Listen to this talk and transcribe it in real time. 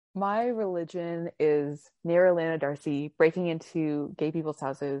My religion is Nera Lana Darcy breaking into gay people's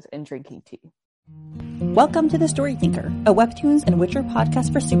houses and drinking tea. Welcome to The Story Thinker, a Webtoons and Witcher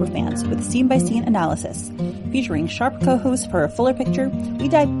podcast for superfans with scene-by-scene analysis. Featuring sharp co-hosts for a fuller picture, we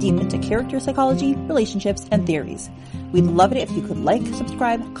dive deep into character psychology, relationships, and theories. We'd love it if you could like,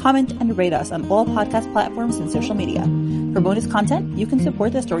 subscribe, comment, and rate us on all podcast platforms and social media. For bonus content, you can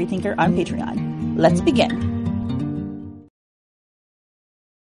support The Story Thinker on Patreon. Let's begin.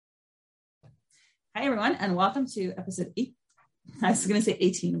 Hi, everyone, and welcome to episode 8. I was going to say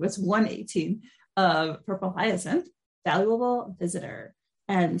 18, but it's 118 of Purple Hyacinth, Valuable Visitor.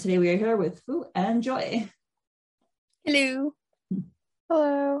 And today we are here with Fwoot and Joy. Hello.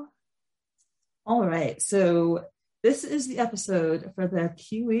 Hello. All right, so this is the episode for the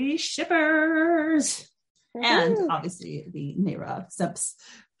Kiwi shippers. And obviously the Nera simps.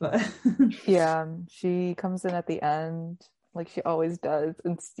 But yeah, she comes in at the end like she always does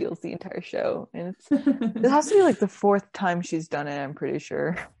and steals the entire show. And it has to be like the 4th time she's done it, I'm pretty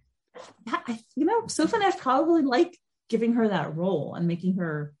sure. Soph and I probably like giving her that role and making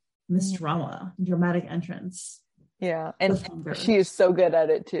her Miss Drama, dramatic entrance. Yeah, and she is so good at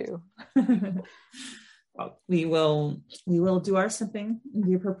it too. Well, we will do our simping in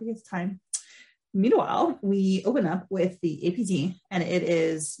the appropriate time. Meanwhile, we open up with the APT, and it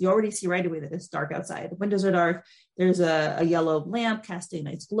is, you already see right away that it's dark outside. The windows are dark. There's a yellow lamp casting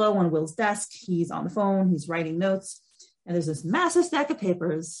a nice glow on Will's desk. He's on the phone. He's writing notes. And there's this massive stack of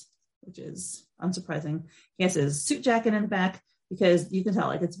papers, which is unsurprising. He has his suit jacket in the back because you can tell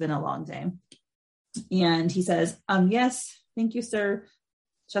like it's been a long day. And he says, yes, thank you, sir.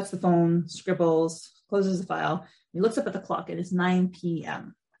 Shuts the phone, scribbles, closes the file. He looks up at the clock. It is 9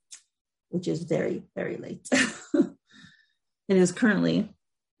 p.m., which is very, very late. It is currently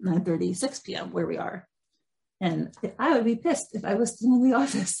 9:36 p.m. where we are. And I would be pissed if I was still in the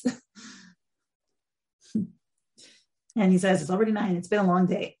office. And he says, it's already 9. It's been a long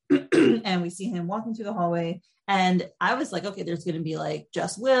day. And we see him walking through the hallway. And I was like, okay, there's going to be like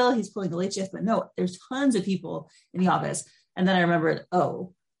just Will. He's pulling the late shift. But no, there's tons of people in the office. And then I remembered,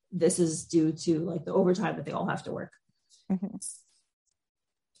 oh, this is due to like the overtime that they all have to work. Mm-hmm.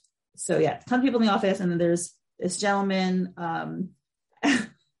 So yeah, a ton of people in the office. And then there's this gentleman.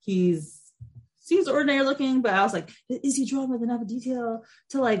 He seems ordinary looking, but I was like, is he drawn with enough detail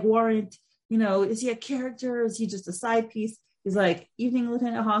to like warrant, is he a character? Is he just a side piece? He's like, evening,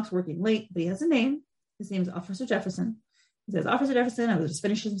 Lieutenant Hawks, working late, but he has a name. His name is Officer Jefferson. He says, Officer Jefferson, I was just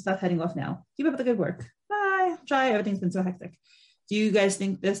finishing some stuff, heading off now. Keep up the good work. Bye. Try. Everything's been so hectic. Do you guys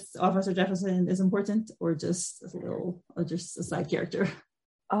think this Officer Jefferson is important or just a side character?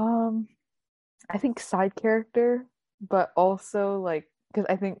 I think side character, but also like, because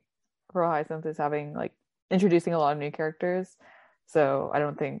I think Purple Hyacinth is introducing a lot of new characters. So I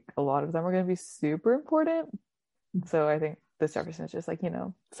don't think a lot of them are going to be super important. So I think this Jefferson is just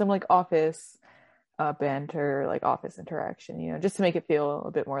some like office banter, like office interaction, just to make it feel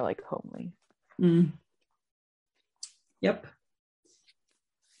a bit more like homely. Mm. Yep.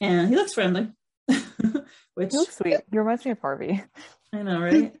 And he looks friendly. Which he looks sweet. He reminds me of Harvey. I know,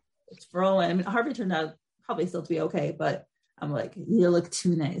 right? It's for all. I mean, Harvey turned out probably still to be okay, but I'm like, you look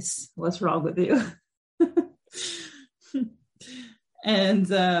too nice. What's wrong with you? And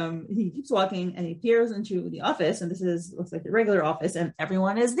he keeps walking and he peers into the office, and looks like the regular office, and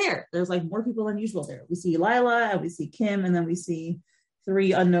everyone is there. There's like more people than usual there. We see Lila and we see Kim, and then we see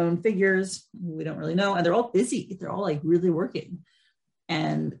 3 unknown figures who we don't really know, and they're all busy. They're all like really working.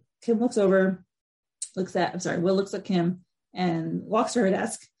 And Kim looks over, Will looks at Kim and walks to her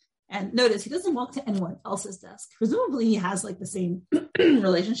desk. And notice he doesn't walk to anyone else's desk. Presumably he has like the same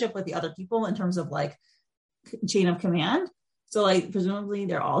relationship with the other people in terms of like chain of command. So like presumably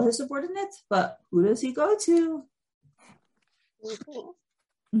they're all his subordinates, but who does he go to?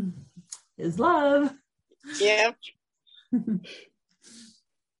 His love. Yeah. And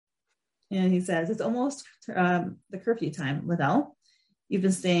he says, it's almost the curfew time, Liddell. You've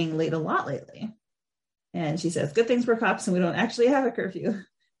been staying late a lot lately. And she says, good things we're cops and we don't actually have a curfew.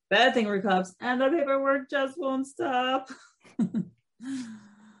 Bad thing we're cops and the paperwork just won't stop. This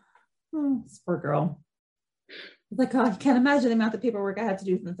poor girl. Like, oh, I can't imagine the amount of paperwork I have to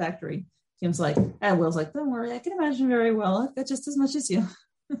do from the factory. Kim's like, and Will's like, don't worry, I can imagine very well. I've got just as much as you.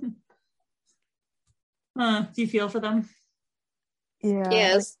 Do you feel for them? Yeah.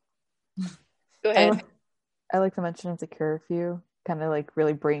 Yes. Go ahead. I like to mention it's a curfew. Kind of like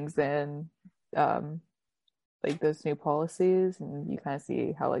really brings in like those new policies, and you kind of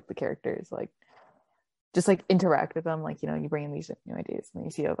see how like the characters like just like interact with them. Like, you bring in these new ideas and you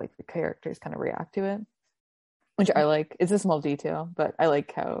see how like the characters kind of react to it. which I like. It's a small detail, but I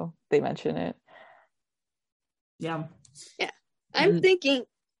like how they mention it. Yeah. I'm thinking.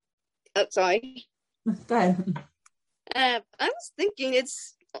 Oh, sorry. Go ahead. I was thinking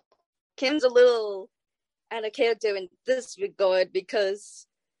it's Kim's a little out of character in this regard because,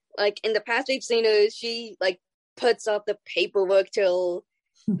 like, in the past we've seen her, she like puts off the paperwork till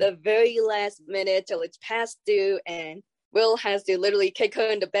the very last minute till it's past due, and Will has to literally kick her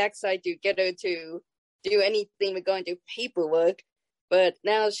in the backside to get her to do anything regarding to paperwork. But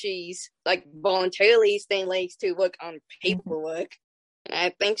now she's like voluntarily staying late to work on paperwork, and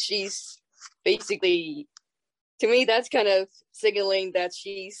I think she's basically, to me, that's kind of signaling that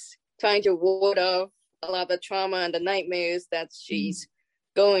she's trying to ward off a lot of the trauma and the nightmares that she's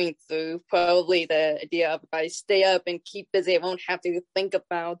going through. Probably the idea of if I stay up and keep busy, I won't have to think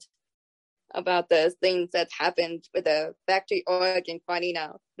about the things that happened with the factory org and finding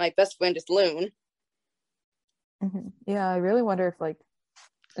out my best friend is Loon. Yeah, I really wonder if like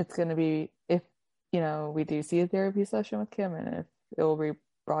it's gonna be, if we do see a therapy session with Kim, and if it will be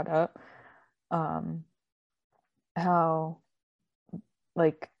brought up how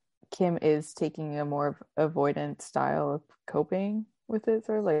like Kim is taking a more avoidant style of coping with it,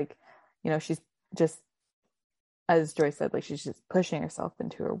 sort of like, she's just, as Joy said, like she's just pushing herself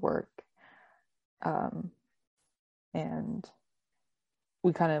into her work, and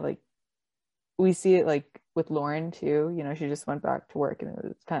we kind of like, we see it like with Lauren too. She just went back to work and it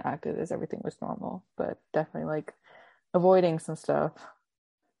was kind of acted as everything was normal, but definitely like avoiding some stuff.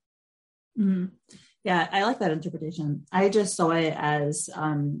 Yeah, I like that interpretation. I just saw it as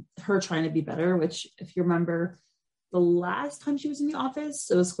her trying to be better, which, if you remember, the last time she was in the office,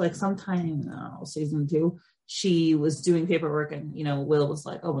 it was like sometime, season 2, she was doing paperwork and, Will was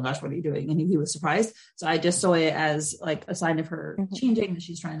like, oh my gosh, what are you doing? And he was surprised. So I just saw it as like a sign of her changing, that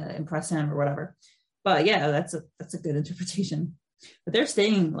she's trying to impress him or whatever. But yeah, that's a good interpretation. But they're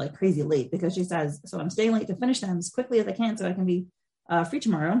staying like crazy late because she says, so I'm staying late to finish them as quickly as I can so I can be free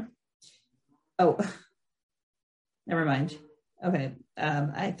tomorrow. Oh, never mind. Okay.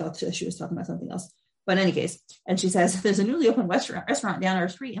 I thought she was talking about something else. But in any case, and she says, there's a newly opened restaurant down our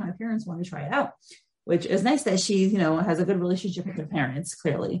street and my parents want to try it out, which is nice that she, has a good relationship with her parents,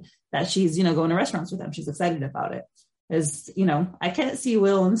 clearly, that she's, going to restaurants with them. She's excited about it. Because, I can't see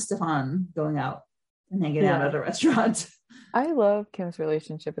Will and Stefan going out and hanging out at a restaurant. I love Kim's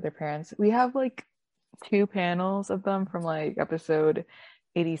relationship with her parents. We have like 2 panels of them from like episode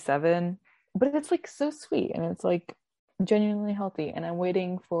 87, but it's like so sweet and it's like genuinely healthy, and I'm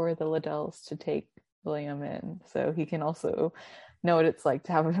waiting for the Liddells to take William in so he can also know what it's like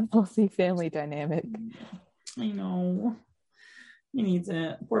to have a healthy family dynamic. I know, he needs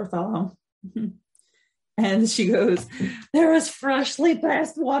it, poor fellow. And she goes, there was freshly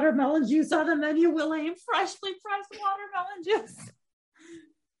pressed watermelon juice on the menu, William. Freshly pressed watermelon juice.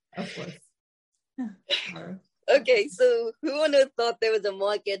 Of course. Okay, so who would have thought there was a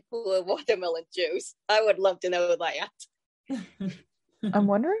market for watermelon juice? I would love to know that. I'm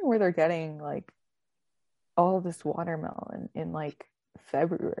wondering where they're getting like all of this watermelon in like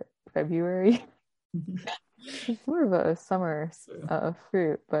February. It's more of a summer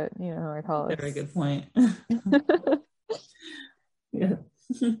fruit, but I call it. Very good point. Yeah.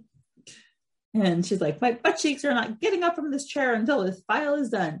 And she's like, my butt cheeks are not getting up from this chair until this file is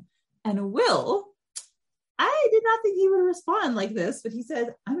done. And Will, I did not think he would respond like this, but he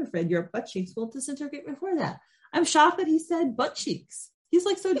said, I'm afraid your butt cheeks will disintegrate before that. I'm shocked that he said butt cheeks. He's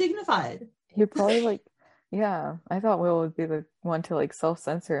like so dignified. He'd probably like, yeah, I thought Will would be the one to like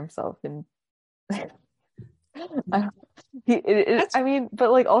self-censor himself and I mean,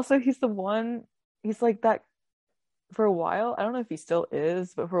 but like also he's the one, he's like that for a while. I don't know if he still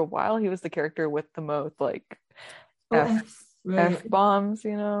is, but for a while he was the character with the most like F bombs,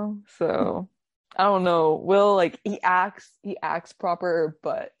 so I don't know. Will, like, he acts proper,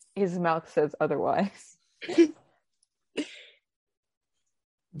 but his mouth says otherwise.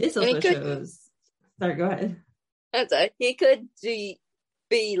 This also shows. Sorry, go ahead. That's right. He could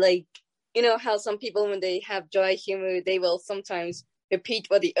be like, how some people, when they have dry humor, they will sometimes repeat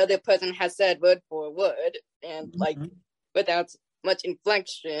what the other person has said word for word, and like without much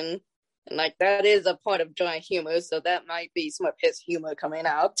inflection. And like that is a part of dry humor, so that might be some of his humor coming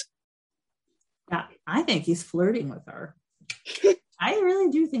out. Yeah, I think he's flirting with her. I really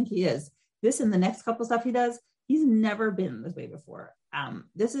do think he is. This and the next couple stuff he does, he's never been this way before.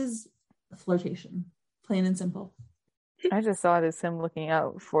 This is flirtation, plain and simple. I just saw it as him looking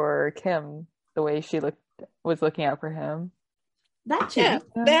out for Kim the way she was looking out for him. That too. Yeah,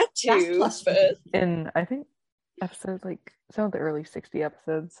 that too. In I think episode like some of the early 60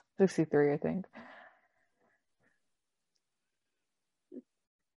 episodes, 63 I think.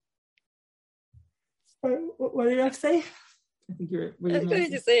 What did you have to say? I think I'm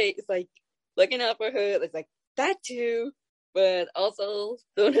going to say it's like looking out for her. It's like that too, but also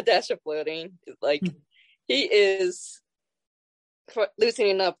doing a dash of flirting. It's like he is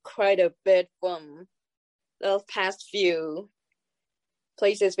loosening up quite a bit from the past few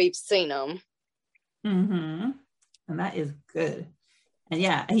places we've seen him. Mm-hmm. And that is good. And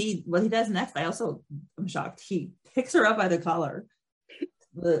yeah, what he does next, I'm shocked. He picks her up by the collar,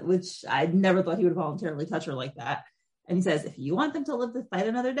 which I never thought he would voluntarily touch her like that. And he says, if you want them to live to fight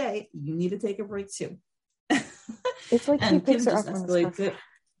another day, you need to take a break too. It's like he picks her up from the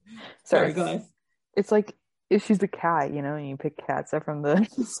Sorry, go ahead. It's like if she's a cat, you know, and you pick cats up from the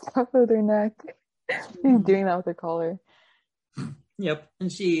scruff of their neck. He's doing that with her collar. Yep.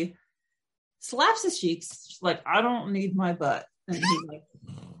 And she slaps his cheeks. She's like, I don't need my butt. And he's like,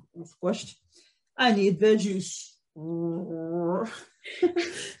 squished. I need the juice. So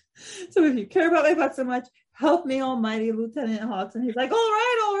if you care about my butt so much, help me, almighty Lieutenant Hawks. And he's like, all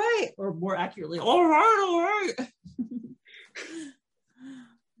right. Or more accurately, all right.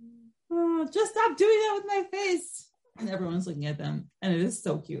 Oh, just stop doing that with my face. And everyone's looking at them. And it is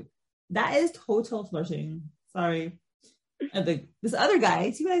so cute. That is total flirting. Sorry. And this other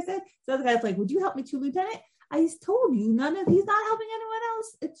guy, see what I said? This other guy's like, would you help me too, Lieutenant? I told you, he's not helping anyone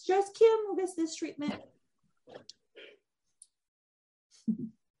else. It's just Kim who gets this treatment.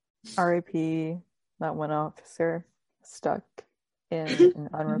 R.I.P. that one officer stuck in an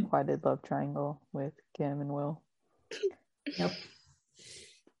unrequited love triangle with Kim and Will. Yep.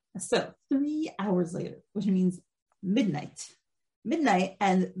 So 3 hours later, which means midnight,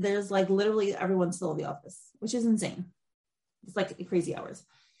 and there's like literally everyone still in the office, which is insane. It's like crazy hours.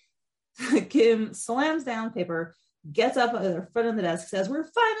 Kim slams down paper, gets up at the front of the desk, says, we're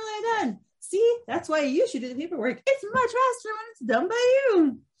finally done. See, that's why you should do the paperwork. It's much faster when it's done by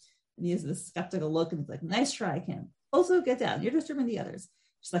you. And he has this skeptical look and he's like, nice try, Kim. Also, get down. You're disturbing the others.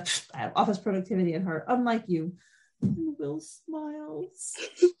 She's like, I have office productivity at heart, unlike you. And Will smiles.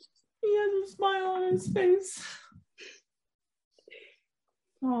 He has a smile on his face.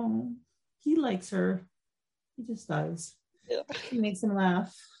 Oh, he likes her. He just does. Yeah. He makes him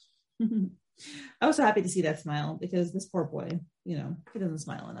laugh. I was so happy to see that smile because this poor boy, you know, he doesn't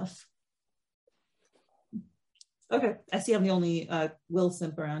smile enough. Okay, I see I'm the only Will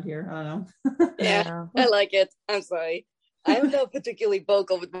simp around here. I don't know. Yeah, I like it. I'm sorry. I'm not particularly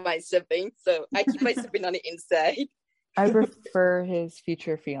vocal with my sipping, so I keep my sipping on the inside. I prefer his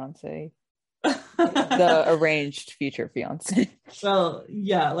future fiance. The arranged future fiance. Well,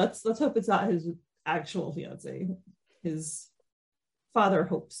 yeah, let's hope it's not his actual fiance. His father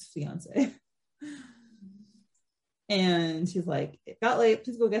Hope's fiance. And she's like, it got late,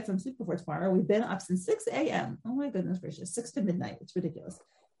 please go get some sleep before tomorrow. We've been up since 6 a.m. Oh my goodness gracious, 6 to midnight. It's ridiculous.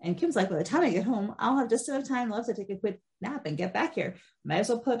 And Kim's like, by the time I get home, I'll have just enough time left to take a quick nap and get back here. Might as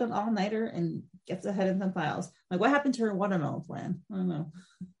well put an all-nighter and get ahead in some files. Like, what happened to her watermelon plan? I don't know.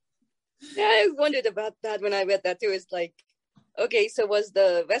 Yeah, I wondered about that when I read that too. It's like, okay, so was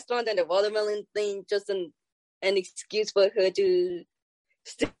the restaurant and the watermelon thing just an excuse for her to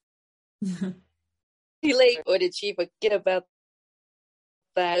stay late, or did she forget about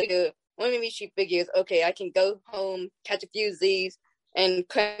that? Or maybe she figures, okay, I can go home, catch a few Z's, and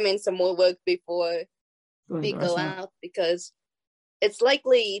cram in some more work before we go out, because it's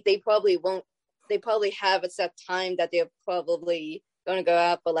likely they probably have a set time that they're probably going to go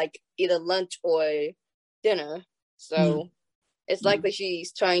out for, like either lunch or dinner. So it's likely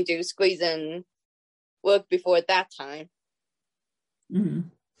she's trying to squeeze in work before that time. Mm-hmm.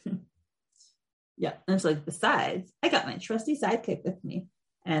 Yeah, and it's like, besides, I got my trusty sidekick with me,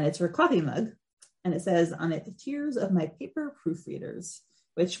 and it's her coffee mug, and it says on it, tears of my paper proofreaders,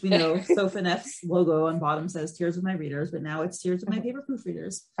 which we know Sofinef's logo on bottom says tears of my readers, but now it's tears of my paper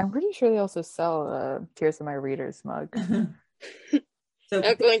proofreaders. I'm pretty sure they also sell tears of my readers mug. So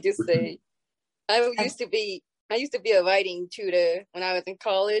I'm going to say, I used to be a writing tutor when I was in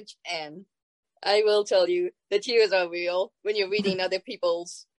college, and I will tell you, the tears are real when you're reading other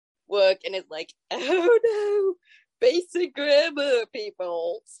people's work, and it's like, oh no, basic grammar,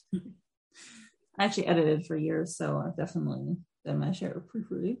 people. I actually edited for years, so I've definitely done my share of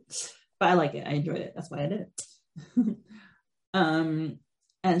proofreading, but I like it. I enjoyed it. That's why I did it. And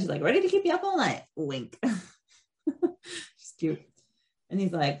she's like, ready to keep you up all night. Wink. She's cute. And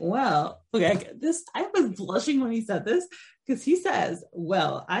he's like, well, okay, I was blushing when he said this, because he says,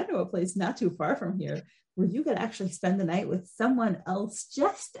 well, I know a place not too far from here where you could actually spend the night with someone else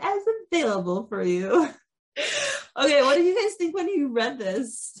just as available for you. Okay, what did you guys think when you read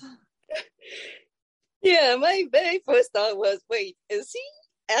this? Yeah, my very first thought was, wait, is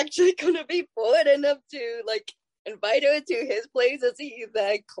he actually gonna be bored enough to like invite her to his place? Is he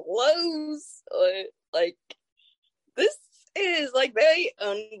that close? Or like this is like very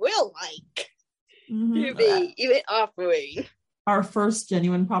unreal like to be even offering. Our first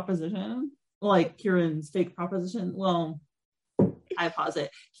genuine proposition, like Kieran's fake proposition. Well, I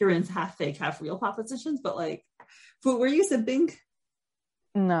posit Kieran's half fake, half real propositions, but like, Fwoot, were you simping?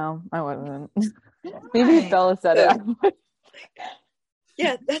 No, I wasn't. Maybe if Bella said it.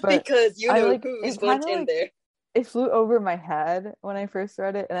 Yeah, that's because you know like, who's went in there. It flew over my head when I first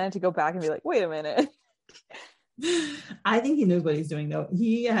read it, and I had to go back and be like, wait a minute. I think he knows what he's doing, though.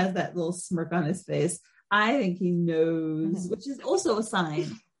 He has that little smirk on his face. I think he knows, which is also a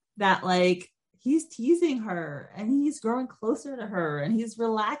sign that, like, he's teasing her and he's growing closer to her and he's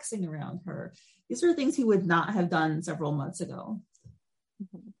relaxing around her. These are things he would not have done several months ago.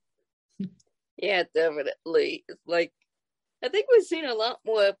 Yeah, definitely. It's like, I think we've seen a lot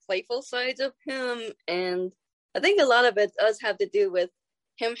more playful sides of him, and I think a lot of it does have to do with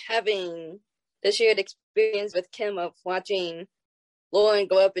him having the shared experience with Kim of watching Lauren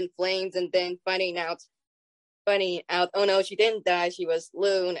go up in flames and then finding out, oh no, she didn't die, she was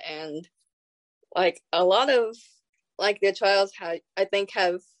Loon, and like a lot of like their trials I think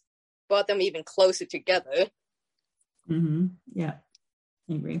have brought them even closer together. Yeah,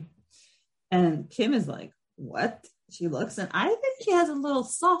 I agree. And Kim is like, what? She looks, and I think she has a little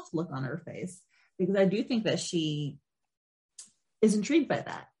soft look on her face because I do think that she is intrigued by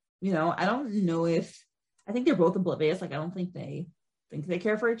that. You know, I don't know if, I think they're both oblivious. Like, I don't think they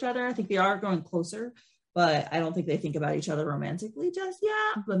care for each other. I think they are growing closer, but I don't think they think about each other romantically just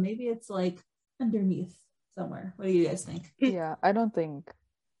yet. But maybe it's like underneath somewhere. What do you guys think? Yeah, I don't think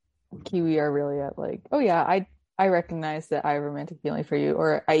Kiwi are really at like, oh yeah, I recognize that I have romantic feelings for you,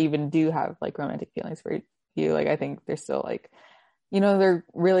 or I even do have like romantic feelings for you. Like, I think they're still like, you know, they're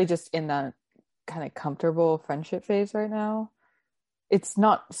really just in that kind of comfortable friendship phase right now. It's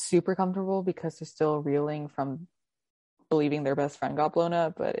not super comfortable because they're still reeling from believing their best friend got blown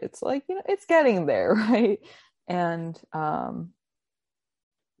up, but it's like, you know, it's getting there, right? And I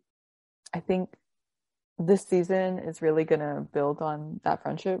think this season is really gonna build on that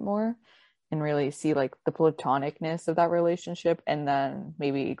friendship more and really see like the platonicness of that relationship, and then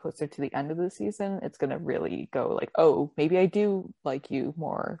maybe closer to the end of the season it's gonna really go like, oh, maybe I do like you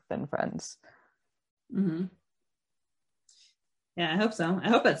more than friends. Yeah, I hope so. I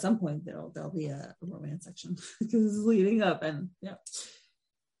hope at some point there'll be a romance section because it's leading up, and yeah.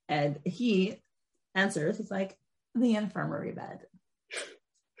 And he answers, he's like, the infirmary bed.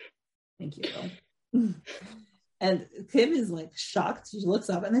 Thank you. And Kim is like shocked. She looks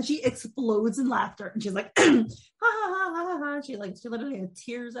up and then she explodes in laughter, and she's like, ha ha ha ha ha. She literally had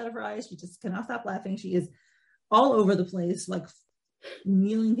tears out of her eyes. She just cannot stop laughing. She is all over the place, like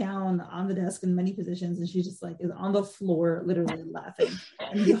kneeling down on the desk in many positions, and she just like is on the floor literally laughing,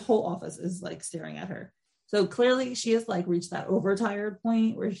 and the whole office is like staring at her. So clearly she has like reached that overtired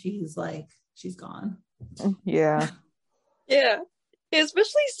point where she's like, she's gone. Yeah.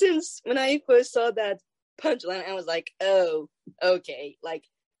 Especially since when I first saw that punchline, I was like, oh, okay, like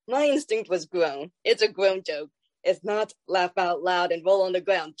my instinct was grown. It's a grown joke. It's not laugh out loud and roll on the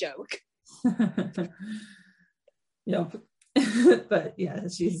ground joke. Yep. But yeah,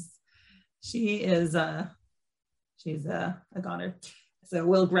 she is a goner. So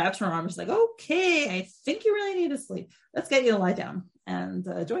Will grabs her arm. She's like, okay, I think you really need to sleep. Let's get you to lie down. And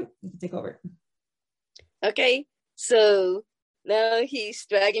Joy, you can take over. Okay, so now he's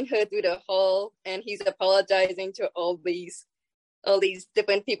dragging her through the hall and he's apologizing to all these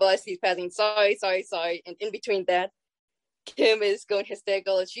different people as he's passing. Sorry. And in between that, Kim is going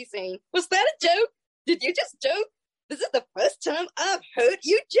hysterical and she's saying, was that a joke? Did you just joke? This is the first time I've heard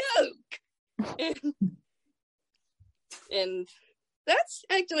you joke. And that's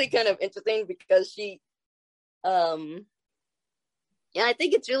actually kind of interesting because she, I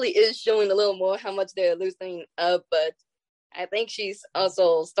think it really is showing a little more how much they're loosening up, but I think she's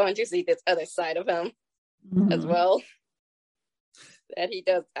also starting to see this other side of him as well. That he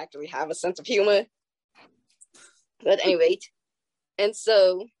does actually have a sense of humor. But anyway, and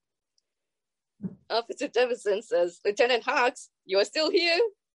so Officer Jefferson says, Lieutenant Hawks, you're still here?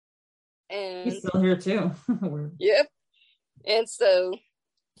 And he's still here too. Yep. And so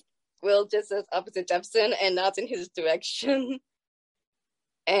Will just says Officer Jefferson and nods in his direction.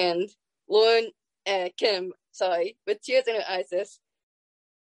 And Kim, with tears in her eyes says,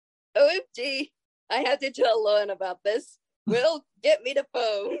 OMG, I have to tell Lauren about this. Will, get me the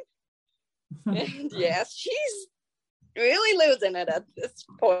phone. And yeah, she's really losing it at this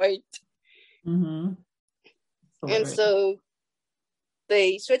point. And so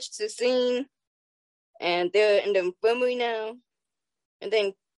they switch to scene, and they're in the infirmary now. And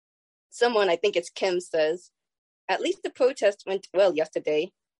then someone, I think it's Kim, says, "At least the protest went well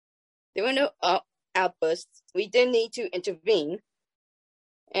yesterday. There were no outbursts. We didn't need to intervene."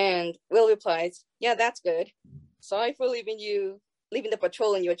 And Will replies, "Yeah, that's good. Sorry for leaving the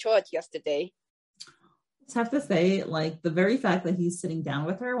patrol in your charge yesterday." I have to say, like, the very fact that he's sitting down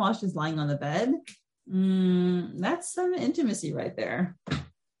with her while she's lying on the bed, that's some intimacy right there.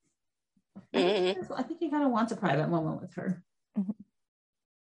 I think he kind of wants a private moment with her.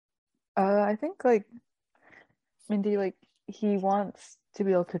 I think, like, Mindy, like, he wants to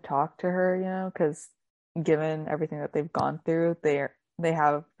be able to talk to her, you know, because given everything that they've gone through, they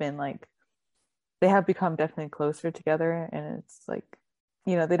have been, like, they have become definitely closer together, and it's like,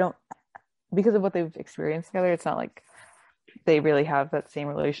 you know, they don't, because of what they've experienced together, it's not like they really have that same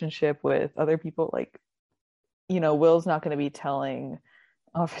relationship with other people. Like, you know, Will's not going to be telling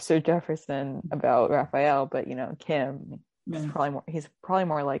Officer Jefferson about Raphael, but, you know, Kim, he's probably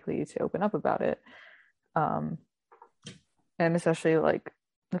more likely to open up about it. And especially, like,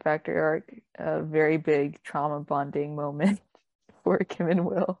 the factory arc, a very big trauma bonding moment for Kim and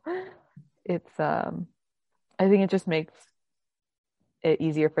Will. It's I think it just makes it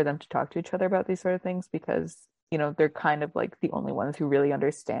easier for them to talk to each other about these sort of things, because, you know, they're kind of like the only ones who really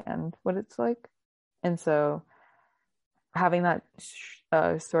understand what it's like. And so having that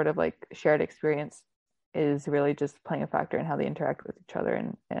sort of like shared experience is really just playing a factor in how they interact with each other.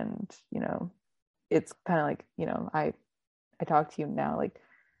 And you know, it's kind of like, you know, I talk to you now, like,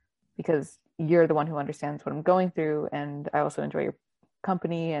 because you're the one who understands what I'm going through, and I also enjoy your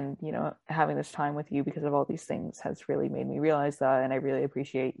company, and, you know, having this time with you because of all these things has really made me realize that, and I really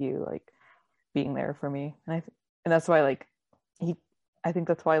appreciate you, like, being there for me. And that's why, like, I think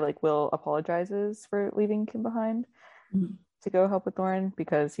that's why, like, Will apologizes for leaving Kim behind to go help with Lauren,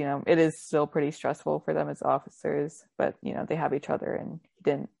 because, you know, it is still pretty stressful for them as officers, but, you know, they have each other, and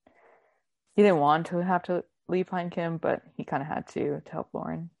he didn't want to have to leave behind Kim, but he kind of had to help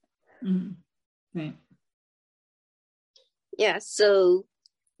Lauren. Right. Yeah, so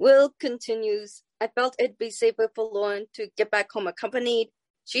Will continues, "I felt it'd be safer for Lauren to get back home accompanied.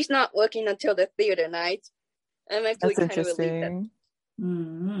 She's not working until the theater night." I'm actually kind of relieved that,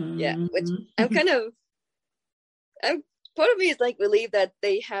 yeah, which I'm part of me is like relieved that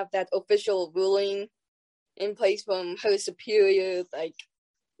they have that official ruling in place from her superior, like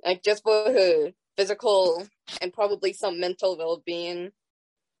just for her physical and probably some mental well-being.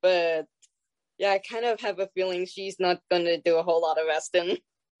 But yeah, I kind of have a feeling she's not going to do a whole lot of resting.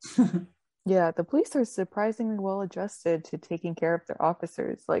 Yeah, the police are surprisingly well adjusted to taking care of their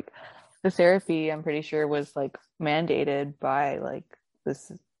officers. Like, the therapy, I'm pretty sure, was, like, mandated by, like, the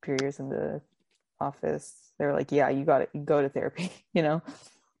superiors in the office. They were like, yeah, you got it, you go to therapy, you know?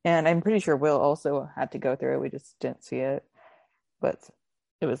 And I'm pretty sure Will also had to go through it. We just didn't see it, but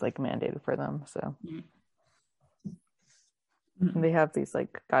it was, like, mandated for them. So and they have these,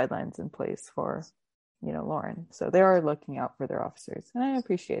 like, guidelines in place for, you know, Lauren. So they are looking out for their officers, and I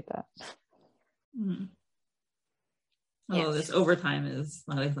appreciate that. Although this overtime is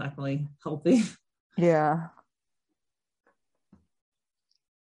not exactly healthy. Yeah.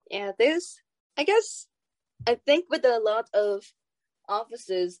 Yeah, I think with a lot of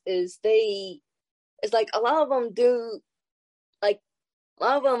officers it's like a lot of them do, like, a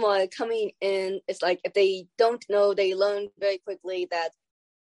lot of them are coming in, it's like if they don't know, they learn very quickly that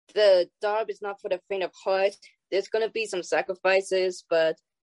the job is not for the faint of heart. There's going to be some sacrifices, but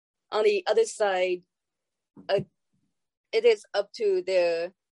on the other side, it is up to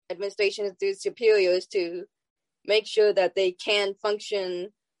their administration, their superiors, to make sure that they can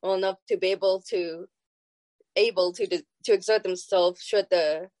function well enough to be able to exert themselves should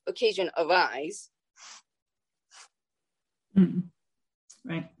the occasion arise.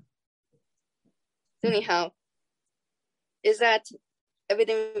 Right. Anyhow, is that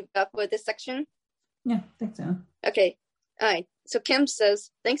everything we've got for this section? Yeah, I think so. Okay. All right. So Kim says,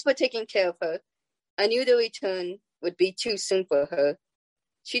 "Thanks for taking care of her. I knew the return would be too soon for her.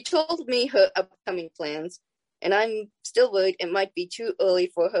 She told me her upcoming plans, and I'm still worried it might be too early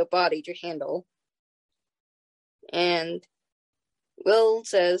for her body to handle." And Will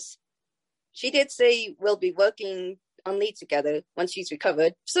says, "She did say we'll be working on leads together once she's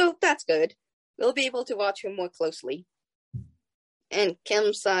recovered, so that's good. We'll be able to watch her more closely." And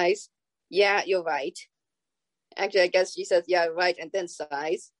Kim sighs, "Yeah, you're right." Actually, I guess she says, "Yeah, right," and then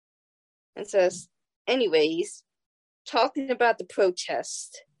sighs. And says, "Anyways, talking about the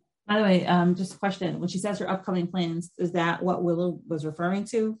protest." By the way, just a question. When she says her upcoming plans, is that what Willow was referring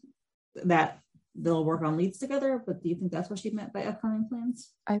to? That they'll work on leads together, but do you think that's what she meant by upcoming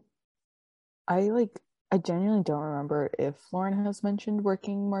plans? I genuinely don't remember if Lauren has mentioned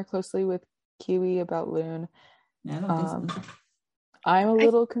working more closely with Kiwi about Loon. Yeah, I don't think so. I'm a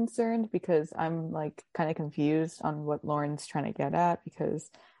little concerned because I'm like kind of confused on what Lauren's trying to get at,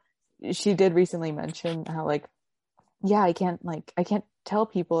 because she did recently mention how like, yeah, I can't tell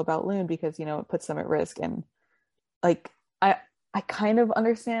people about Loon because, you know, it puts them at risk. And like, I kind of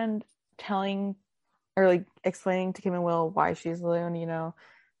understand telling or like explaining to Kim and Will why she's Loon, you know,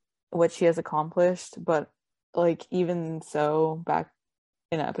 what she has accomplished. But like, even so, back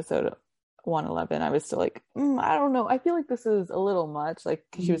in episode 111, I was still like, I don't know. I feel like this is a little much. Like,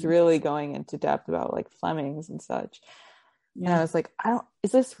 because she was really going into depth about like Flemings and such. Yeah. And I was like,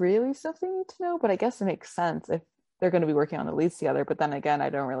 is this really stuff they need to know? But I guess it makes sense if they're going to be working on the leads together. But then again,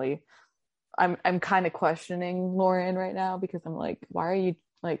 I'm kind of questioning Lauren right now, because I'm like, why are you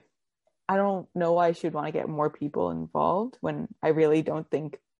like, I don't know why she would want to get more people involved when I really don't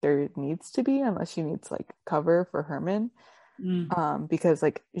think there needs to be, unless she needs like cover for Herman. Because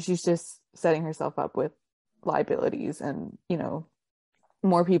like she's just setting herself up with liabilities, and you know,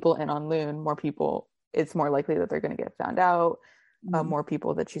 more people in on Loon, more people, it's more likely that they're going to get found out, more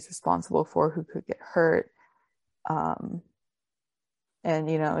people that she's responsible for who could get hurt, and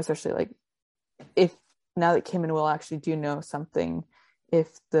you know, especially like if now that Kim and Will actually do know something,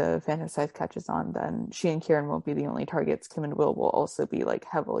 if the Phantom Scythe catches on, then she and Kieran won't be the only targets. Kim and Will will also be like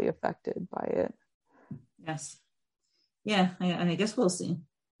heavily affected by it. Yes. Yeah, I guess we'll see.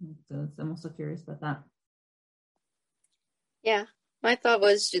 I'm also curious about that. Yeah, my thought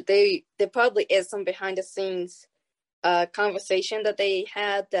was there probably is some behind the scenes conversation that they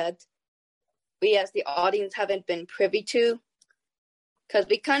had that we as the audience haven't been privy to, because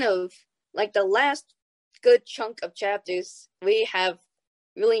we kind of like the last good chunk of chapters we have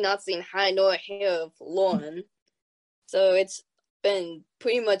really not seen high nor hair of Lauren, so it's been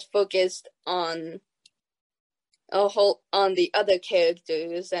pretty much focused on the other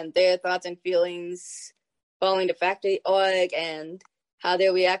characters and their thoughts and feelings following the factory arc, and how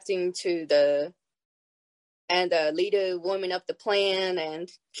they're reacting to the leader warming up the plan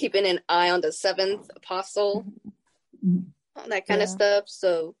and keeping an eye on the seventh apostle, all that kind of stuff.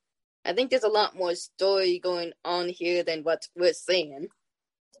 So I think there's a lot more story going on here than what we're seeing.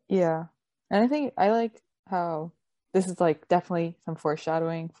 Yeah. And I think I like how this is like definitely some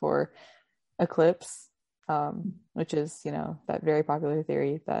foreshadowing for Eclipse, which is, you know, that very popular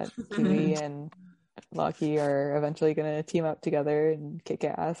theory that Kiwi and Loki are eventually going to team up together and kick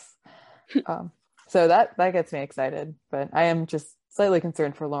ass. So that gets me excited, but I am just slightly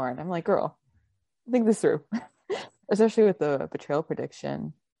concerned for Lauren. I'm like, girl, think this through, especially with the betrayal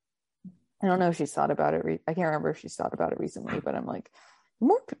prediction. I don't know if she's thought about it. I can't remember if she's thought about it recently, but I'm like,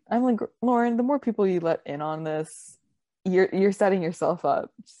 Lauren, the more people you let in on this, you're setting yourself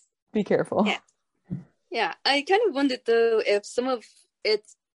up. Just be careful. Yeah. I kind of wondered though if some of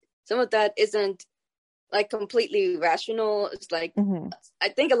that isn't like completely rational. It's like I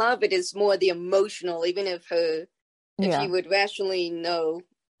think a lot of it is more the emotional, even if she would rationally know.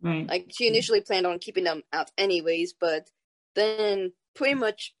 Right. Like she initially planned on keeping them out anyways, but then pretty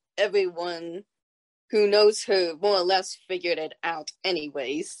much everyone who knows her more or less figured it out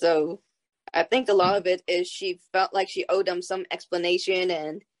anyways. So I think a lot of it is she felt like she owed them some explanation,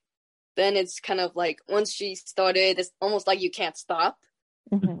 and then it's kind of like once she started, it's almost like you can't stop.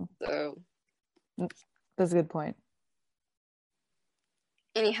 So that's a good point.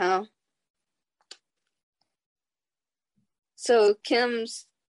 Anyhow, so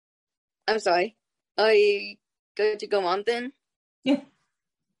I'm sorry, are you good to go on then? Yeah.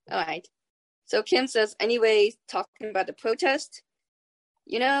 All right. So Kim says, anyway, talking about the protest,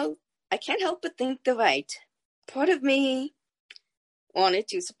 you know, I can't help but think they're right. Part of me wanted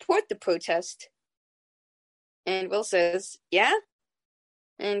to support the protest. And Will says, yeah?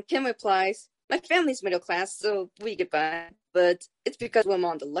 And Kim replies, my family's middle class, so we get by, but it's because we're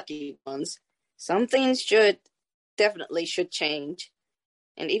among the lucky ones. Some things definitely should change.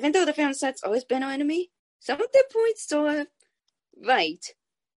 And even though the Phantom Scythe's always been our enemy, some of their points are right,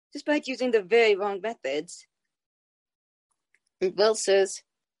 despite using the very wrong methods. And Will says,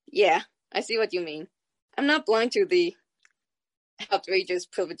 yeah, I see what you mean. I'm not blind to the outrageous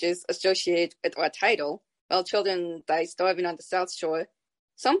privileges associated with our title. While children die starving on the South Shore,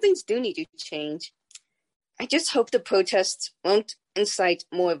 some things do need to change. I just hope the protests won't incite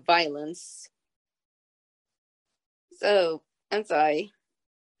more violence. So, I'm sorry.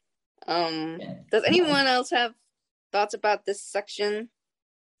 Does anyone else have thoughts about this section?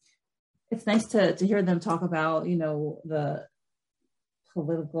 It's nice to hear them talk about, you know, the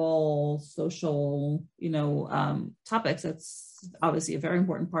political, social, topics. That's obviously a very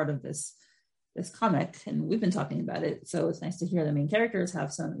important part of this comic, and we've been talking about it. So it's nice to hear the main characters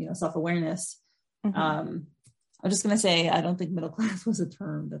have some, self-awareness. Mm-hmm. I'm just going to say, I don't think middle class was a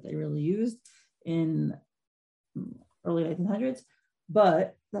term that they really used in early 1900s,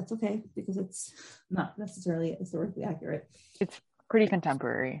 but that's okay because it's not necessarily historically accurate. It's pretty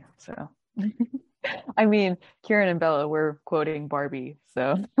contemporary, so. I mean, Kieran and Bella were quoting Barbie,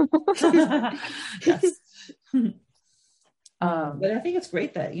 so. Yes. But I think it's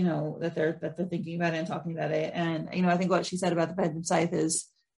great that that they're thinking about it and talking about it, and I think what she said about the Phantom Scythe is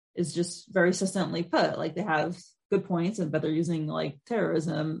just very succinctly put. Like, they have good points, but they're using like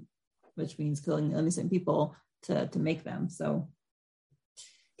terrorism, which means killing innocent people, to make them. So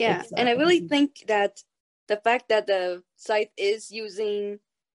yeah, and I really think that the fact that the scythe is using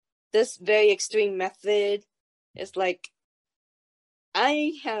this very extreme method is like,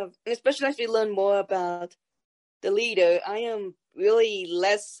 I have, especially as we learn more about the leader, I am really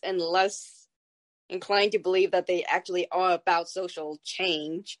less and less inclined to believe that they actually are about social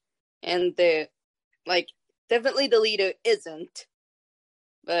change, and they're like, definitely the leader isn't,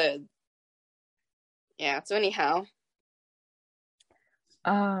 but yeah. So anyhow,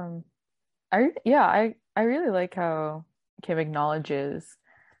 I really like how Kim acknowledges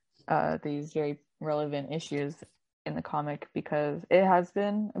these very relevant issues in the comic, because it has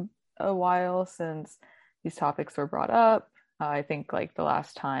been a while since these topics were brought up. I think like the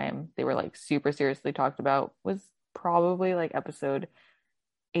last time they were like super seriously talked about was probably like episode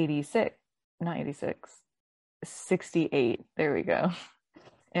 86, not 86, 68. There we go.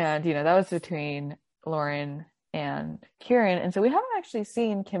 And that was between Lauren and Kieran, and so we haven't actually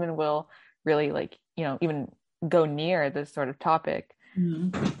seen Kim and Will really like even go near this sort of topic.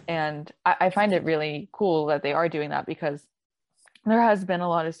 Mm-hmm. And I find it really cool that they are doing that, because there has been a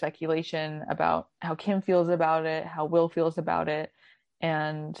lot of speculation about how Kim feels about it, how Will feels about it,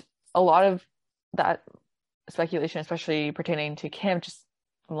 and a lot of that speculation, especially pertaining to Kim, just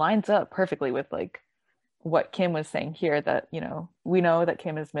lines up perfectly with like what Kim was saying here, that we know that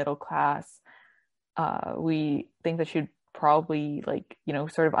Kim is middle class. We think that she'd probably like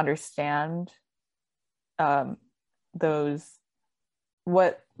sort of understand those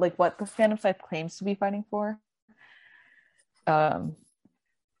what the Phantom Scythe claims to be fighting for,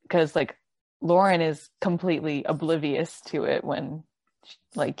 because like Lauren is completely oblivious to it when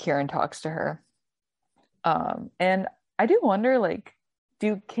like Kieran talks to her, and I do wonder, like,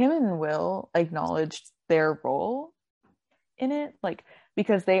 do Kim and Will acknowledge their role in it, like,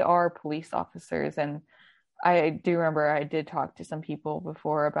 because they are police officers. And I do remember I did talk to some people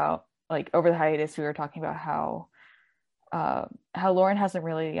before about, like, over the hiatus we were talking about how Lauren hasn't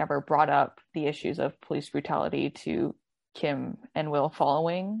really ever brought up the issues of police brutality to Kim and Will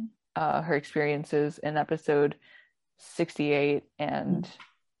following her experiences in episode 68. And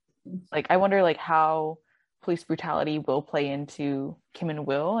like, I wonder like how police brutality will play into Kim and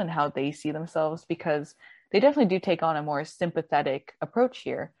Will and how they see themselves, because they definitely do take on a more sympathetic approach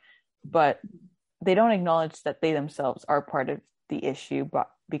here, but they don't acknowledge that they themselves are part of the issue, but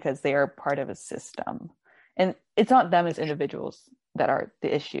because they are part of a system. And it's not them as individuals that are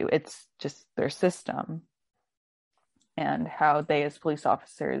the issue, it's just their system, and how they as police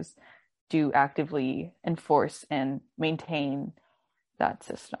officers do actively enforce and maintain that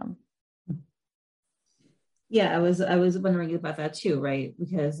system. Yeah, I was wondering about that too, right?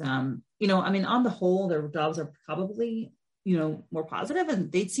 Because on the whole, their jobs are probably more positive, and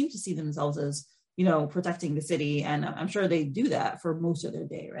they seem to see themselves as protecting the city, and I'm sure they do that for most of their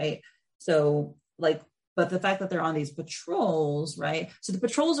day, right? So like, but the fact that they're on these patrols, right? So the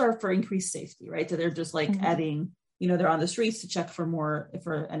patrols are for increased safety, right? So they're just like adding, they're on the streets to check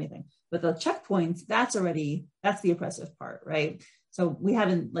for anything. But the checkpoints, that's the oppressive part, right? So we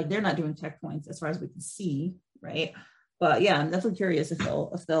haven't, like, they're not doing checkpoints as far as we can see, right? But yeah, I'm definitely curious if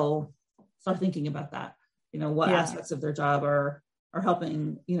they'll start thinking about that. What aspects of their job are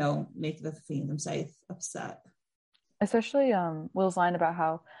helping, make the Phantom Scythe upset. Especially Will's line about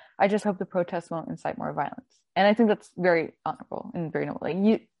how, I just hope the protests won't incite more violence. And I think that's very honorable and very noble.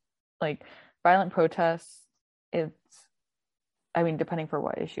 Like violent protests, depending for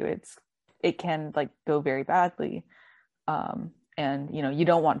what issue, it can like go very badly. And you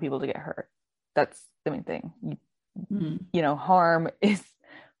don't want people to get hurt. That's the main thing. Harm is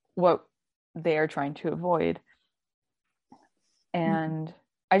what they are trying to avoid. And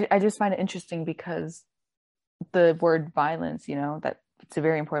I just find it interesting because the word violence, that it's a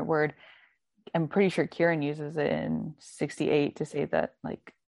very important word. I'm pretty sure Kieran uses it in 68 to say that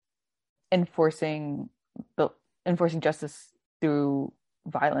like enforcing justice through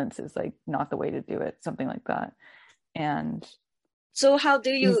violence is like not the way to do it, something like that. And so how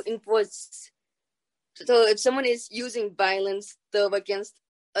do you enforce? So if someone is using violence though against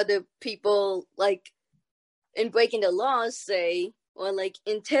other people, like in breaking the laws, say, or like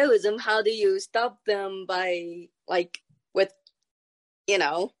in terrorism, how do you stop them by like with, you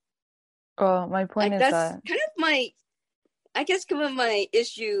know? well, my point Like is that's that kind of my, I guess, kind of my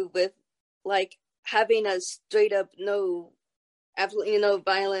issue with like having a straight up no, absolutely no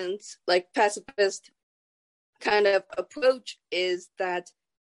violence, like pacifist kind of approach is that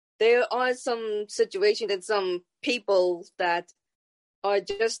there are some situations and some people that are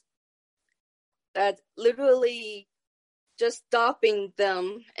just that literally just stopping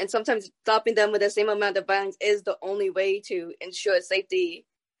them, and sometimes stopping them with the same amount of violence is the only way to ensure safety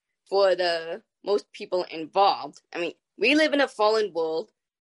for the most people involved. I mean, we live in a fallen world.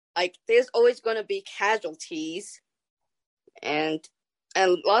 Like, there's always going to be casualties, and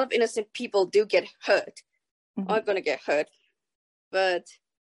a lot of innocent people do get hurt, are going to get hurt. But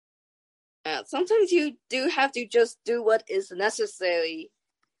sometimes you do have to just do what is necessary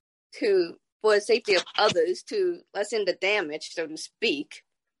for the safety of others, to lessen the damage, so to speak.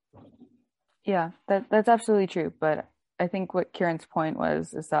 yeah, that's absolutely true. But I think what Kieran's point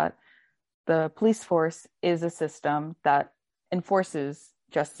is that the police force is a system that enforces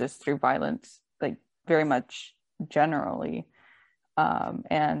justice through violence, like very much generally.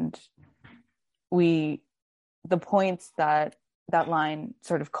 And the points that line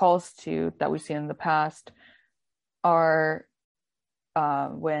sort of calls to that we've seen in the past are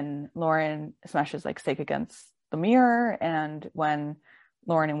when Lauren smashes like stake against the mirror, and when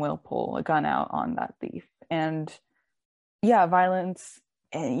Lauren and Will pull a gun out on that thief. And yeah, violence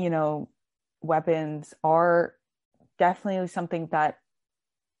and, weapons are definitely something that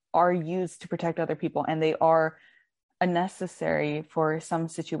are used to protect other people, and they are necessary for some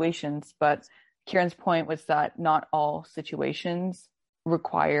situations. But Kieran's point was that not all situations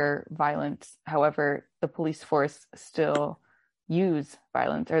require violence. However, the police force still use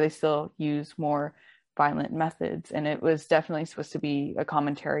violence, or they still use more violent methods. And it was definitely supposed to be a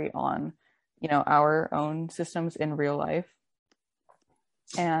commentary on, our own systems in real life.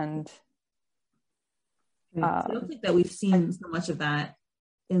 And I don't think that we've seen so much of that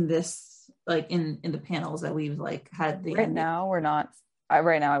in this, like in the panels that we've like had. Right now, we're not.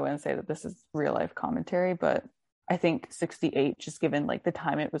 Right now, I wouldn't say that this is real life commentary, but I think 68, just given like the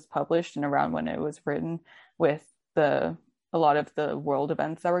time it was published and around when it was written, with a lot of the world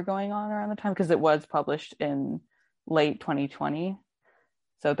events that were going on around the time, because it was published in late 2020,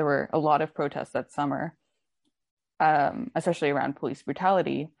 so there were a lot of protests that summer, especially around police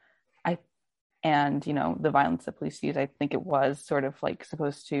brutality. And the violence that police use. I think it was sort of like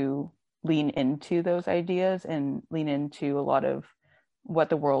supposed to lean into those ideas and lean into a lot of what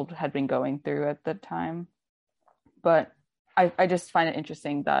the world had been going through at the time. But I just find it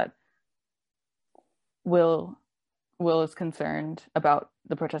interesting that Will is concerned about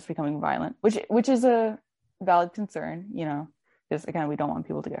the protests becoming violent, which is a valid concern, because again, we don't want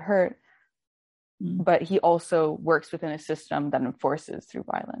people to get hurt. But he also works within a system that enforces through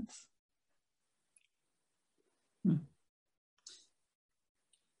violence.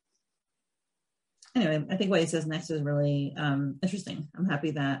 Anyway, I think what he says next is really interesting. I'm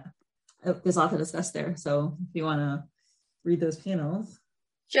happy that there's a lot to discuss there. So if you want to read those panels.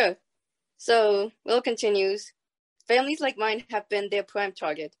 Sure. So Will continues, families like mine have been their prime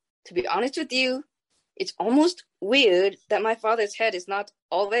target. To be honest with you, it's almost weird that my father's head is not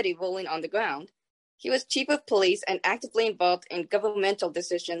already rolling on the ground. He was chief of police and actively involved in governmental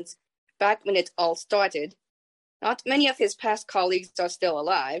decisions back when it all started. Not many of his past colleagues are still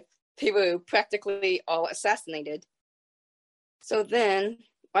alive. They were practically all assassinated. So then,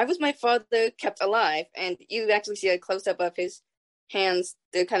 why was my father kept alive? And you actually see a close-up of his hands.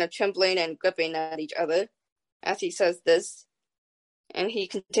 They're kind of trembling and gripping at each other as he says this. And he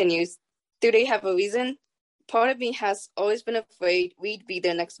continues, do they have a reason? Part of me has always been afraid we'd be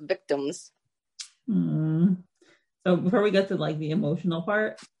their next victims. So before we get to like the emotional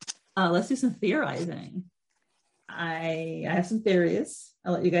part, let's do some theorizing. I have some theories.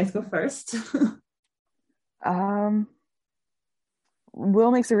 I'll let you guys go first.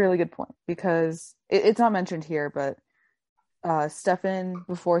 Will makes a really good point, because it's not mentioned here, but Stefan,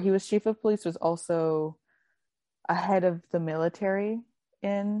 before he was chief of police, was also a head of the military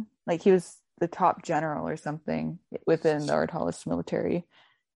he was the top general or something within the Artalis military.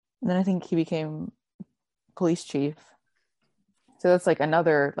 And then I think he became police chief. So that's like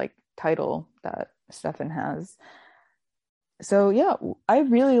another like title that Stefan has. So yeah, I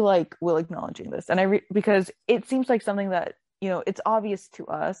really like Will acknowledging this, and because it seems like something that it's obvious to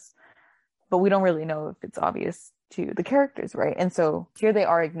us, but we don't really know if it's obvious to the characters, right? And so here they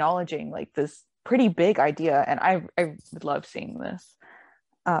are acknowledging like this pretty big idea, and I would love seeing this.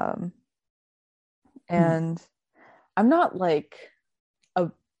 And I'm not like a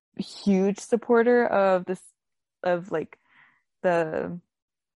huge supporter of this, of like the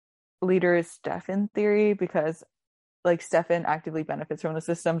leader's Stefan theory, because like Stefan actively benefits from the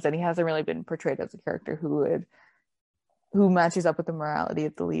systems, and he hasn't really been portrayed as a character who matches up with the morality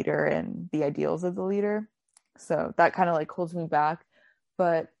of the leader and the ideals of the leader. So that kind of like holds me back.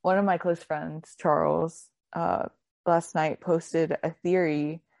 But one of my close friends, Charles, last night posted a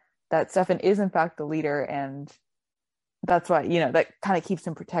theory that Stefan is in fact the leader, and that's why, that kind of keeps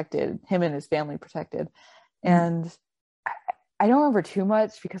him protected, him and his family protected. And I don't remember too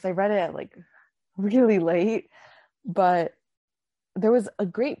much because I read it at like really late, but there was a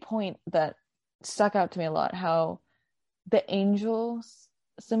great point that stuck out to me a lot, how the angels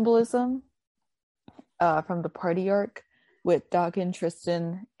symbolism from the party arc with Dakin,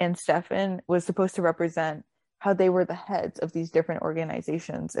 Tristan, and Stefan was supposed to represent how they were the heads of these different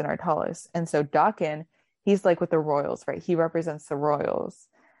organizations in Artalis. And so Dakin, he's like with the royals, right? He represents the royals.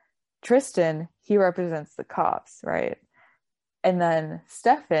 Tristan, he represents the cops, right? And then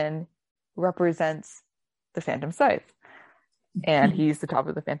Stefan represents the Phantom Scythe. And he's the top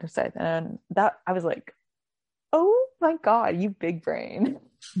of the Phantom Scythe. And that, I was like, oh my God, you big brain.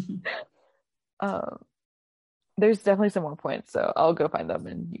 There's definitely some more points, so I'll go find them,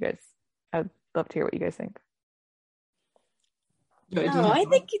 and you guys, I'd love to hear what you guys think. No, I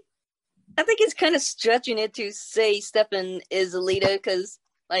think it's kind of stretching it to say Stefan is a leader, because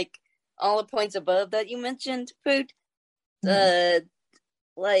like all the points above that you mentioned, Fwoot,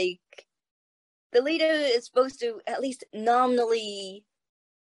 like the leader is supposed to at least nominally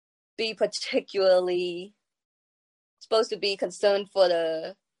be particularly supposed to be concerned for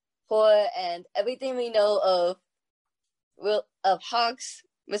the poor, and everything we know of Hawks,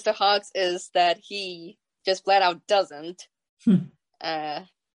 Mr. Hawks, is that he just flat out doesn't.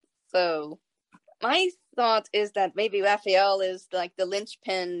 So my thought is that maybe Raphael is like the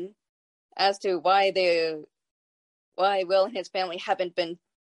linchpin as to why Will and his family haven't been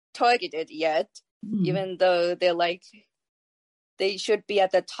targeted yet, even though they should be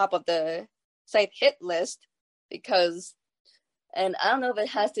at the top of the site hit list, because, and I don't know if it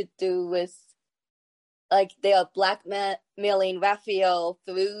has to do with like they are blackmailing Raphael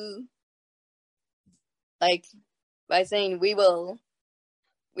through, like, by saying we will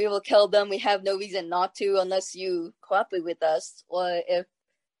kill them, we have no reason not to unless you cooperate with us, or if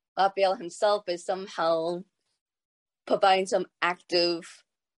Raphael himself is somehow providing some active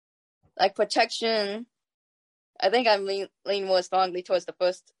like protection. I think I'm leaning more strongly towards the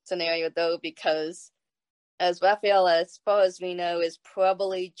first scenario though, because as Raphael, as far as we know, is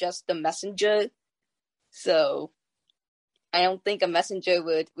probably just the messenger. So I don't think a messenger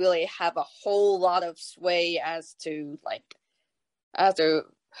would really have a whole lot of sway as to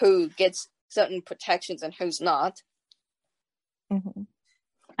who gets certain protections and who's not.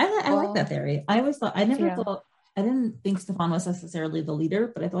 I like that theory. I didn't think Stefan was necessarily the leader,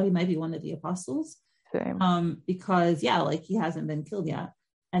 but I thought he might be one of the apostles. Same. Because like he hasn't been killed yet,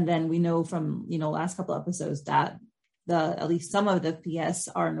 and then we know from last couple episodes that at least some of the PS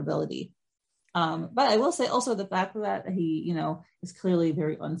are nobility. But I will say also the fact that he is clearly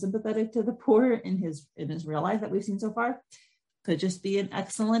very unsympathetic to the poor in his real life that we've seen so far could just be an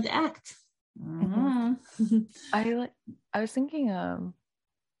excellent act. I was thinking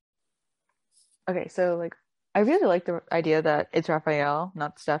okay, so like I really like the idea that it's Raphael,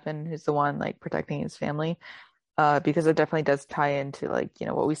 not Stefan, who's the one like protecting his family, because it definitely does tie into like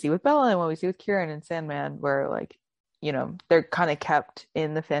what we see with Bella and what we see with Kieran and Sandman, where like they're kind of kept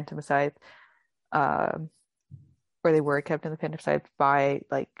in the Phantom Scythe, where they were kept in the Phantom Scythe by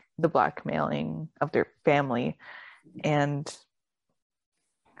like the blackmailing of their family,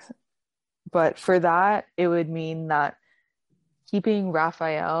 but for that it would mean that keeping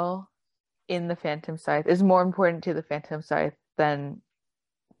Raphael in the Phantom Scythe is more important to the Phantom Scythe than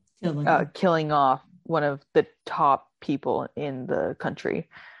killing off one of the top people in the country,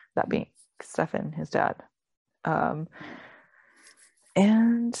 that being Stefan, his dad. And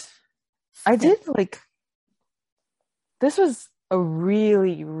I did this was a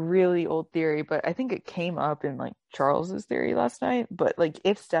really, really old theory, but I think it came up in like Charles's theory last night. But like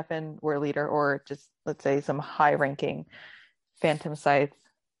if Stefan were a leader, or just let's say some high ranking Phantom Scythe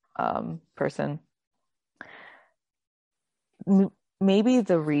person, maybe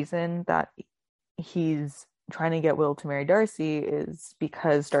the reason that he's trying to get Will to marry Darcy is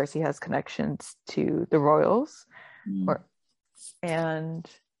because Darcy has connections to the royals, or and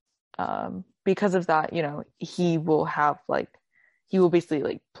because of that, he will basically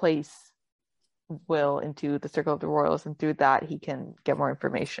like place Will into the circle of the royals, and through that he can get more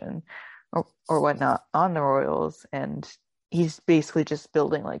information or whatnot on the royals, and he's basically just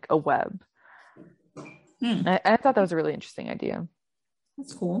building like a web. I thought that was a really interesting idea.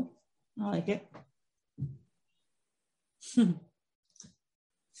 That's cool. I like it.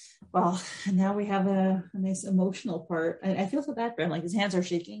 Well, now we have a nice emotional part. I feel so bad for him. Like his hands are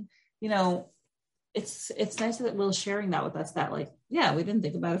shaking. It's nice that Will's sharing that with us. That like, yeah, we didn't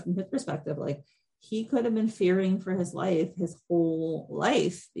think about it from his perspective. Like he could have been fearing for his life his whole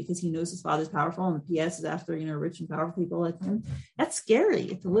life because he knows his father's powerful, and the PS is after rich and powerful people like him. That's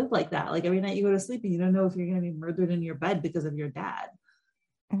scary to live like that. Like every night you go to sleep and you don't know if you're going to be murdered in your bed because of your dad.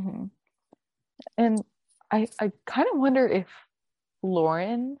 Mm-hmm. And I kind of wonder if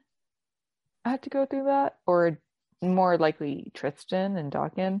Lauren had to go through that, or more likely Tristan and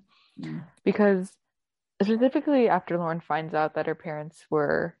Dakin, because specifically after Lauren finds out that her parents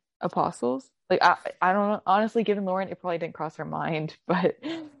were apostles, like I don't know, honestly, given Lauren, it probably didn't cross her mind, but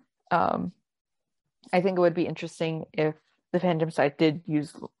I think it would be interesting if the Phantom side did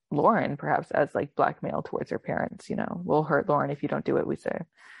use Lauren perhaps as like blackmail towards her parents. We'll hurt Lauren if you don't do what we say.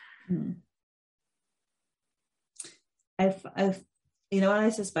 I've what I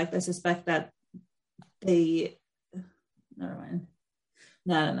suspect that they never mind.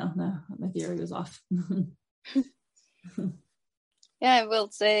 No, my theory was off. Yeah, I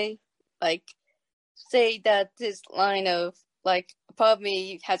will say that this line of like, part of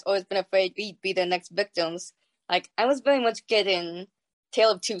me has always been afraid we'd be the next victims. Like, I was very much getting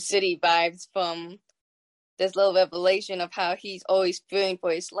Tale of Two City vibes from this little revelation of how he's always fearing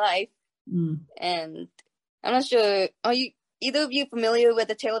for his life. And I'm not sure, are you either of you familiar with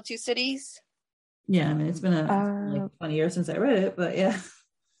the Tale of Two Cities? Yeah, I mean, it's been like 20 years since I read it, but yeah.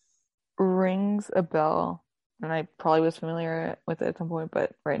 Rings a bell, and I probably was familiar with it at some point,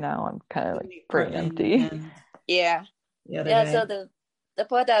 but right now I'm kind of like brain empty. Yeah. So the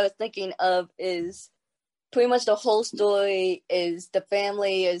part that I was thinking of is pretty much the whole story is the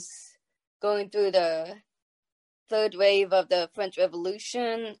family is going through the third wave of the French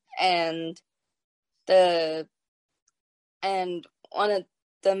Revolution, and one of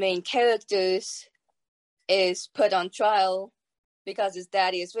the main characters is put on trial because his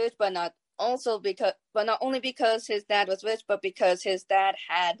daddy is rich, but not only because his dad was rich, but because his dad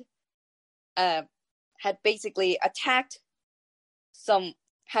had basically attacked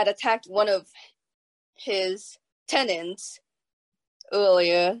one of his tenants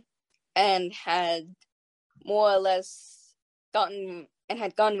earlier, and had more or less gotten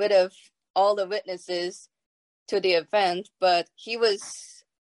rid of all the witnesses to the event, but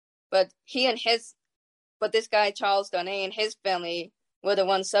this guy Charles Darnay and his family were the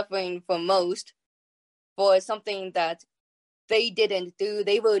ones suffering for most for something that they didn't do.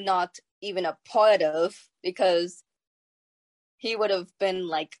 They were not even a part of, because he would have been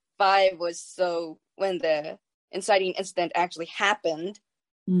like 5 or so when the inciting incident actually happened.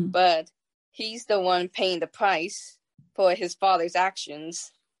 But he's the one paying the price for his father's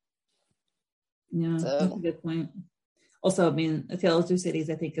actions. Yeah, that's a good point. Also, I mean, A Tale of Two Cities,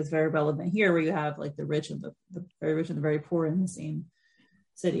 I think, is very relevant here, where you have like the rich and the very rich and the very poor in the same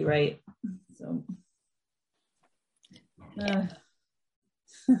city, right? So,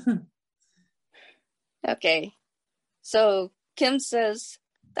 Okay. So Kim says,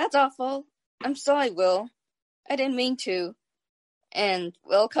 "That's awful. I'm sorry, Will. I didn't mean to." And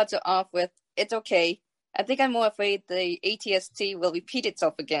Will cuts it off with, "It's okay. I think I'm more afraid the ATST will repeat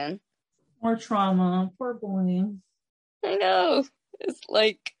itself again." More trauma. Poor boy. I know. It's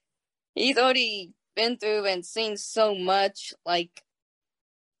like he's already been through and seen so much, like,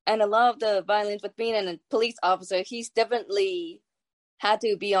 and a lot of the violence with being a police officer, he's definitely had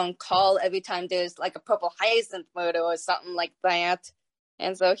to be on call every time there's like a purple hyacinth murder or something like that.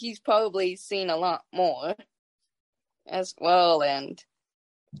 And so he's probably seen a lot more as well. And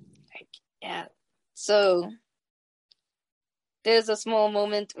yeah. So there's a small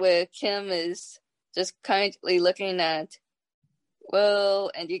moment where Kim is just kindly looking at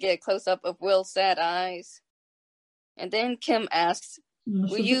Will, and you get a close-up of Will's sad eyes. And then Kim asks,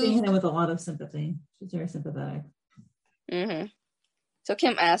 "Will you..." She's looking at him with a lot of sympathy. She's very sympathetic. Mm-hmm. So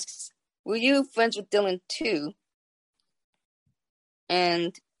Kim asks, "Were you friends with Dylan too?"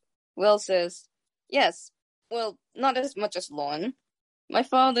 And Will says, "Yes. Well, not as much as Lauren. My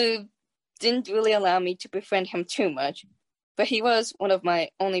father didn't really allow me to befriend him too much, but he was one of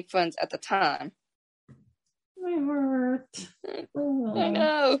my only friends at the time." My heart. I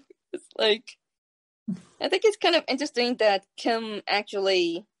know. It's like, I think it's kind of interesting that Kim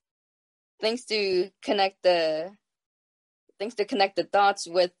actually thinks to connect the dots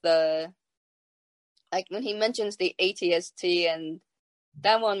with the, like when he mentions the ATST, and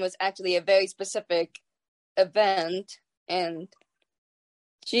that one was actually a very specific event, and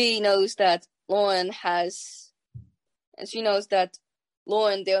she knows that Lauren,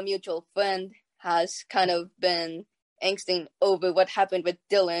 their mutual friend, has kind of been angsting over what happened with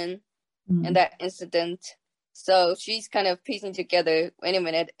Dylan and that incident. So she's kind of piecing together, wait a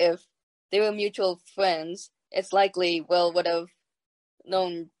minute, if they were mutual friends, it's likely Will would have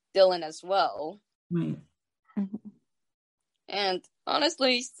known Dylan as well. Right. And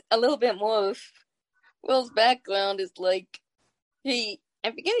honestly, a little bit more of Will's background is like, I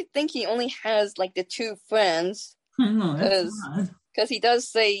begin to think he only has like the two friends. I know, that's odd. Because he does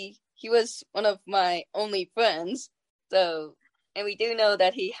say he was one of my only friends. So, and we do know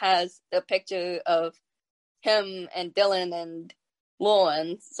that he has a picture of him and Dylan and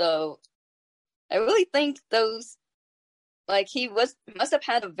Lauren. So I really think those, like, he must have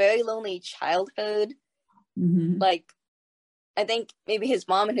had a very lonely childhood. Like, I think maybe his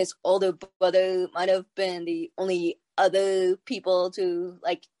mom and his older brother might have been the only other people to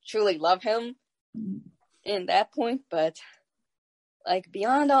like truly love him in that point, but like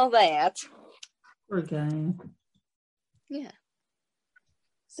beyond all that, Poor guy. Yeah.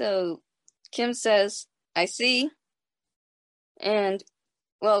 So Kim says, I see. And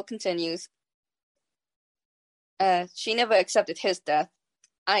Will continues. She never accepted his death.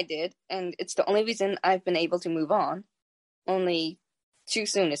 I did, and it's the only reason I've been able to move on. Only too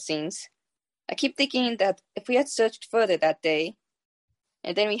soon, it seems. I keep thinking that if we had searched further that day,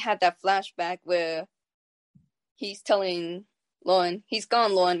 and then we had that flashback where he's telling Lauren, he's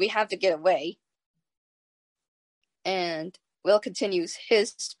gone, Lauren, we have to get away. And Will continues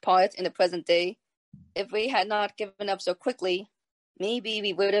his part in the present day. If we had not given up so quickly, maybe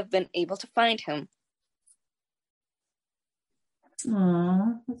we would have been able to find him.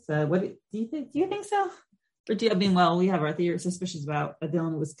 Aw, that's sad. What do you think? Do you think so? Or do you, I mean, well, we have our theory suspicions about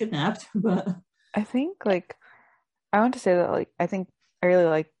Dylan was kidnapped, but I think like I want to say that like I think I really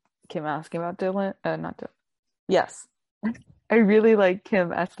like Kim asking about Dylan. Not Dylan. Yes, I really like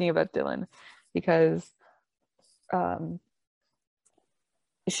Kim asking about Dylan because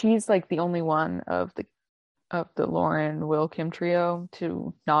she's like the only one of the Lauren Will Kim trio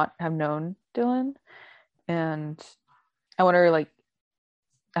to not have known Dylan, and I wonder like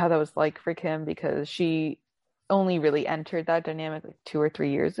how that was like for Kim because she only really entered that dynamic like 2 or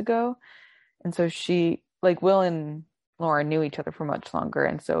 3 years ago, and so she like Will and Lauren knew each other for much longer,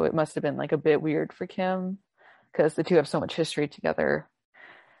 and so it must have been like a bit weird for Kim because the two have so much history together,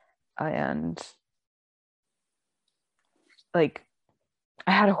 and like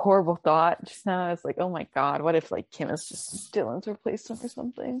I had a horrible thought just now. I was like, oh my God, what if like Kim is just Dylan's replacement or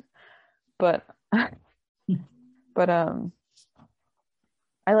something? But I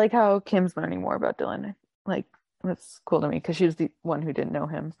like how Kim's learning more about Dylan. Like that's cool to me because she was the one who didn't know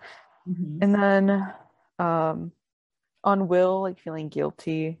him. And then on Will like feeling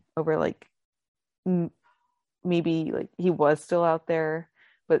guilty over like maybe like he was still out there,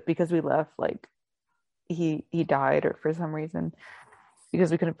 but because we left like he died or for some reason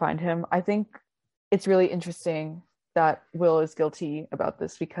because we couldn't find him. I think it's really interesting that Will is guilty about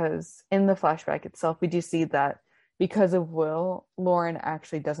this because in the flashback itself we do see that because of Will, Lauren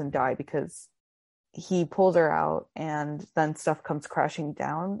actually doesn't die because he pulls her out and then stuff comes crashing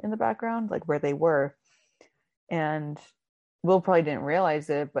down in the background, like where they were. And Will probably didn't realize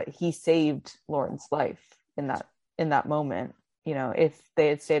it, but he saved Lauren's life in that moment. You know, if they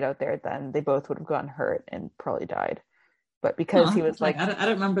had stayed out there, then they both would have gotten hurt and probably died. But because he was like, I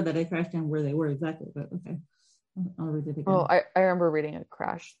don't remember that they crashed down where they were exactly, but okay. I'll read it again. Well, I remember reading a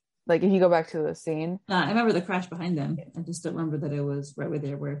crash. Like if you go back to the scene. I remember the crash behind them. I just don't remember that it was right where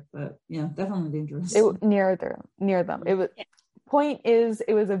they were. But yeah, definitely dangerous. It near them. It was point is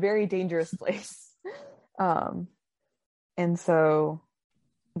it was a very dangerous place. And so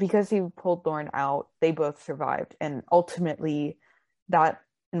because he pulled Lauren out, they both survived. And ultimately that,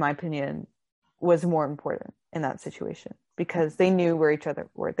 in my opinion, was more important in that situation because they knew where each other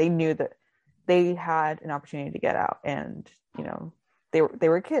were. They knew that they had an opportunity to get out, and you know they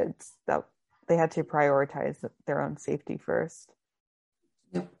were kids that they had to prioritize their own safety first.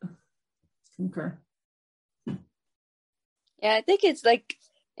 Yep, concur. Yeah, I think it's like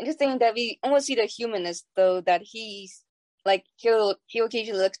interesting that we almost see the humanness though, that he's like he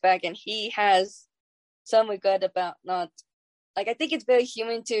occasionally looks back and he has some regret about not, like, I think it's very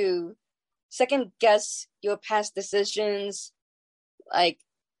human to second guess your past decisions, like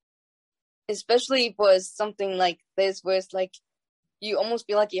especially for something like this, where it's like you almost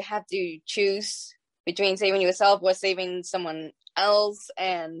feel like you have to choose between saving yourself or saving someone else,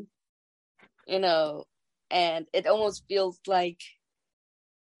 and and it almost feels like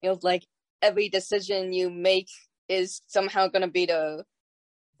every decision you make is somehow going to be the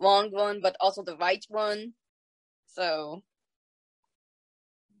wrong one, but also the right one. So,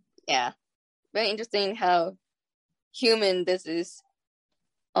 yeah, very interesting how human this is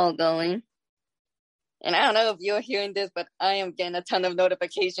all going. And I don't know if you're hearing this, but I am getting a ton of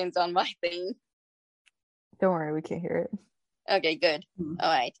notifications on my thing. Don't worry, we can't hear it. Okay, good. All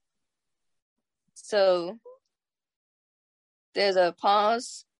right. So there's a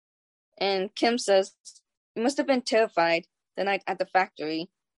pause, and Kim says, "You must have been terrified the night at the factory."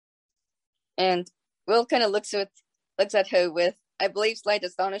 And Will kind of looks at her with, I believe, slight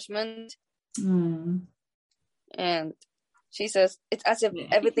astonishment. And she says, "It's as if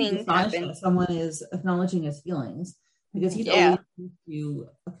everything happened." That someone is acknowledging his feelings, because he's always used to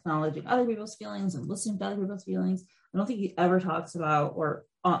acknowledging other people's feelings and listening to other people's feelings. I don't think he ever talks about, or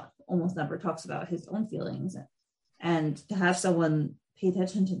almost never talks about, his own feelings. And to have someone pay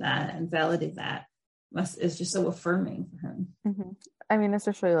attention to that and validate that is just so affirming for him. Mm-hmm. I mean,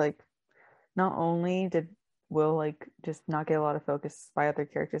 especially like, not only did Will like just not get a lot of focus by other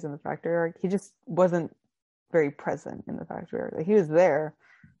characters in the factory arc, he just wasn't very present in the factory arc. Like, he was there,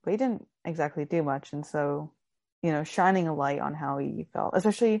 but he didn't exactly do much. And so, shining a light on how he felt,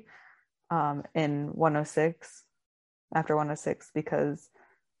 especially in 106, after 106, because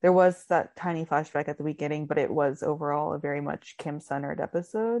there was that tiny flashback at the beginning, but it was overall a very much Kim-centered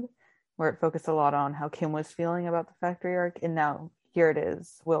episode where it focused a lot on how Kim was feeling about the factory arc. And now here it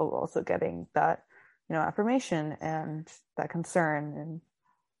is, Will also getting that, affirmation and that concern. And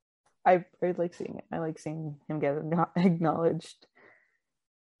I like seeing it. I like seeing him get acknowledged.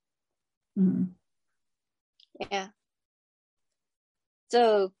 Mm-hmm. Yeah.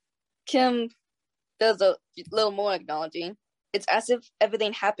 So Kim does a little more acknowledging. "It's as if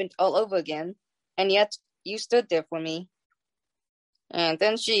everything happened all over again, and yet you stood there for me." And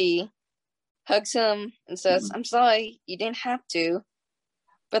then she hugs him and says, "I'm sorry, you didn't have to,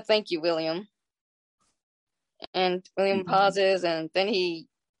 but thank you, William." And William pauses, and then he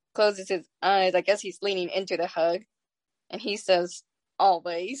closes his eyes. I guess he's leaning into the hug, and he says,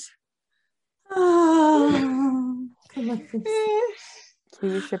 "Always." Oh, Kiwi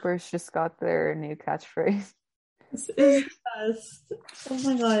shippers just got their new catchphrase. This is the best. Oh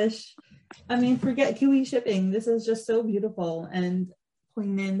my gosh. I mean, forget Kiwi shipping. This is just so beautiful and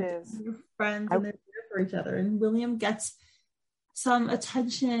poignant. Your friends and they're there for each other. And William gets some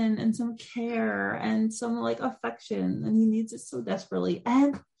attention and some care and some like affection, and he needs it so desperately,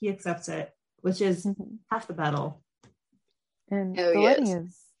 and he accepts it, which is half the battle. And the lighting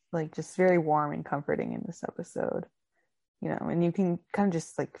is like just very warm and comforting in this episode, and you can kind of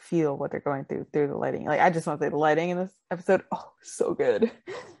just like feel what they're going through the lighting. Like, I just want to say the lighting in this episode, so good.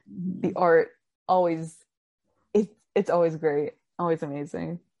 The art it's always great, always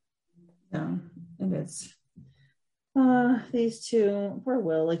amazing. Yeah, it is. These two, poor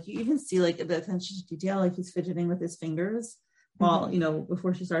Will, like you even see like the attention to detail, like he's fidgeting with his fingers while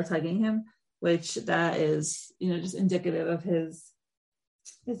before she starts hugging him, which that is just indicative of his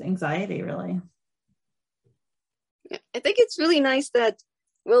anxiety, really. I think it's really nice that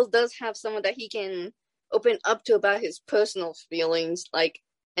Will does have someone that he can open up to about his personal feelings, like,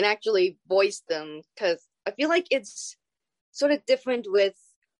 and actually voice them, because I feel like it's sort of different with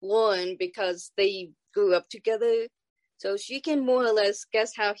Lauren because they grew up together. So she can more or less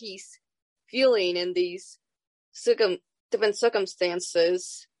guess how he's feeling in these different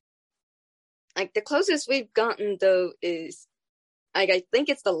circumstances. Like, the closest we've gotten, though, is, like, I think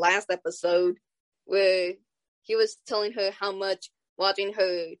it's the last episode where he was telling her how much watching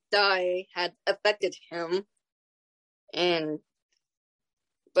her die had affected him.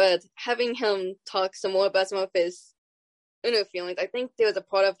 But having him talk some more about some of his inner feelings, I think there was a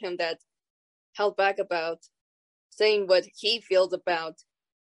part of him that held back about saying what he feels about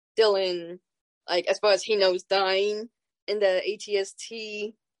Dylan, like, as far as he knows, dying in the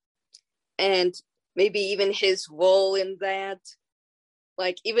ATST, and maybe even his role in that.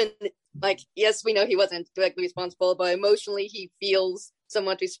 Like, even, like, yes, we know he wasn't directly responsible, but emotionally he feels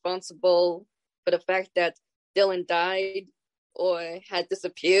somewhat responsible for the fact that Dylan died or had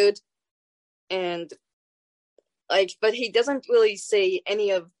disappeared. And, like, but he doesn't really say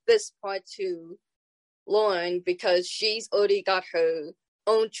any of this part to Lauren because she's already got her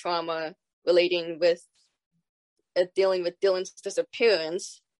own trauma relating with dealing with Dylan's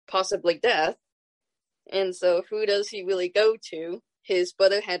disappearance, possibly death. And so who does he really go to? his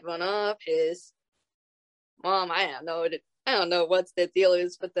brother had run off. His mom, I don't know what the deal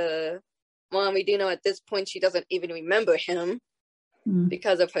is with the mom. We do know at this point she doesn't even remember him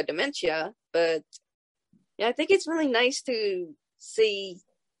because of her dementia. But yeah, I think it's really nice to see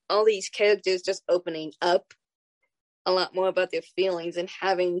all these characters just opening up a lot more about their feelings and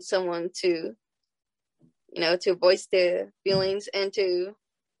having someone to, to voice their feelings and to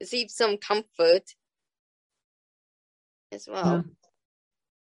receive some comfort as well.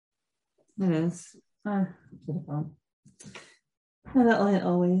 Yeah. It is. Beautiful. And that line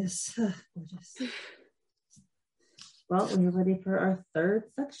always gorgeous. Well, we're ready for our third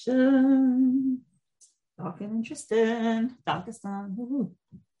section. Dakin and Tristan. Dakistan.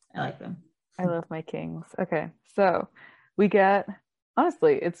 I like them. I love my kings. Okay, so we get,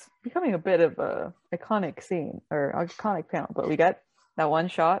 honestly, it's becoming a bit of a iconic scene or iconic panel, but we get that one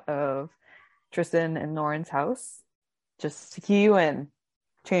shot of Tristan and Lauren's house, just to key you in,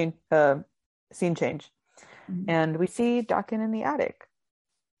 scene change. And we see Dakin in the attic,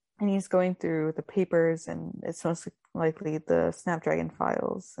 and he's going through the papers, and it's most likely the Snapdragon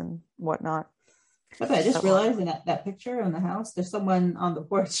files and whatnot. Okay, I just realized in that picture in the house, there's someone on the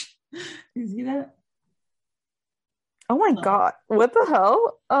porch. You see that? Oh my god, what the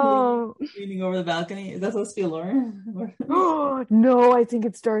hell? Leaning over the balcony. Is that supposed to be Lauren? No, I think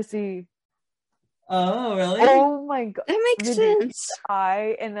it's Darcy. Oh, really? Oh my god. That makes sense.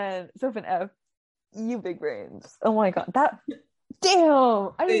 I and then Sophie F. You big brains. Oh my god. Damn.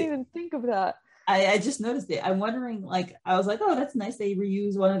 I didn't even think of that. I just noticed it. I'm wondering, I was like, oh, that's nice. They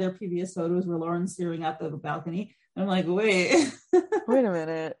reused one of their previous photos where Lauren's staring out the balcony. And I'm like, wait. Wait a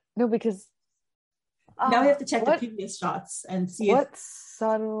minute. No, because now we have to check the previous shots and see what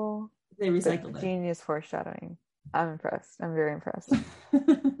subtle they recycled it. Genius foreshadowing. I'm impressed. I'm very impressed.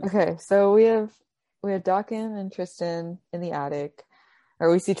 Okay, so we have Dakin and Tristan in the attic, or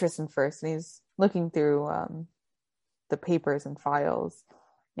we see Tristan first, and he's looking through the papers and files.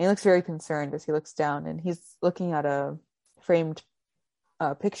 And he looks very concerned as he looks down, and he's looking at a framed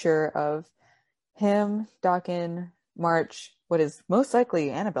picture of him, Dakin, March, what is most likely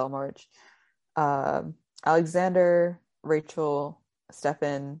Annabelle March, Alexander, Rachel,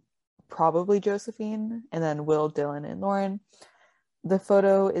 Stefan, probably Josephine, and then Will, Dylan, and Lauren. The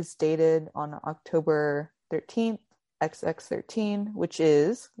photo is dated on October 13th, XX13, which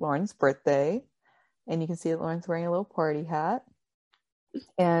is Lauren's birthday. And you can see that Lauren's wearing a little party hat.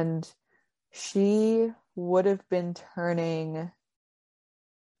 And she would have been turning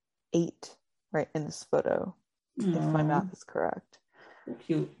 8 right in this photo, if my math is correct.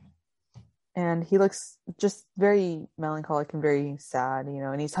 Cute. And he looks just very melancholic and very sad,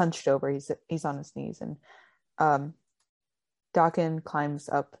 and he's hunched over. He's on his knees, and Dakin climbs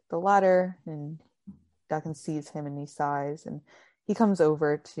up the ladder, and Dakin sees him and he sighs, and he comes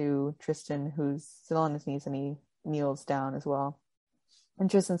over to Tristan, who's still on his knees, and he kneels down as well.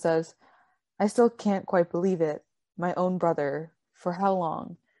 And Tristan says, "I still can't quite believe it. My own brother. For how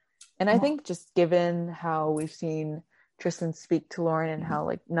long?" And I think just given how we've seen Tristan speak to Lauren and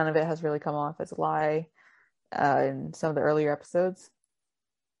how none of it has really come off as a lie in some of the earlier episodes,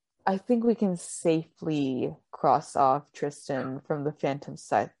 I think we can safely cross off Tristan from the Phantom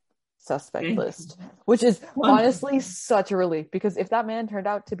suspect list, which is honestly such a relief, because if that man turned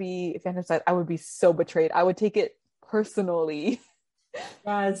out to be Phantom Side, I would be so betrayed. I would take it personally.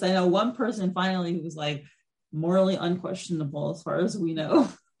 Yes, I know one person finally who was morally unquestionable as far as we know.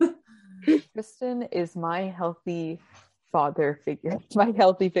 Tristan is my healthy father figure, my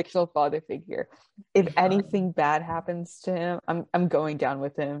healthy fictional father figure. If anything bad happens to him, I'm going down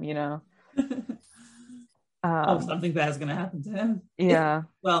with him, Something bad is going to happen to him. Yeah.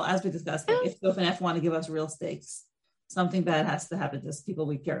 Well, as we discussed, if Soph and F want to give us real stakes, something bad has to happen to people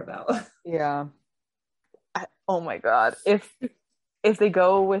we care about. Yeah. Oh my god. If they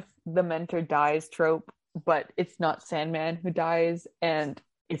go with the mentor dies trope, but it's not Sandman who dies and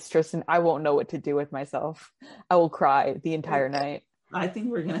it's Tristan, I won't know what to do with myself. I will cry the entire night. I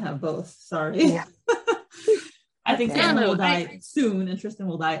think we're going to have both. Sorry. Yeah. I think Sandman will die soon and Tristan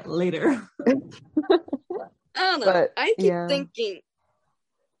will die later. I don't know. But, I keep thinking.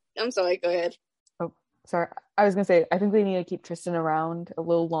 I'm sorry, go ahead. Oh, sorry. I was going to say, I think they need to keep Tristan around a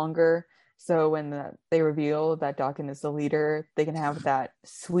little longer. So when they reveal that Dakin is the leader, they can have that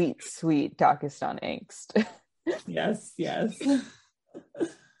sweet, sweet Dakistan angst. Yes. The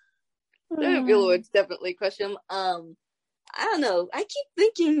reveal would definitely crush him. I don't know. I keep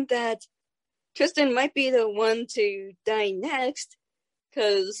thinking that Tristan might be the one to die next,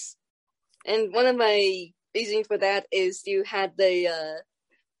 and one of my reasons for that is you had the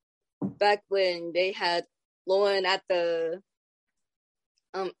back when they had Lauren at the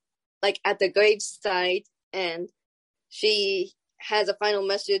like at the gravesite, and she has a final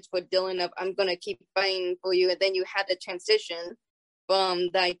message for Dylan of "I'm gonna keep fighting for you," and then you had the transition from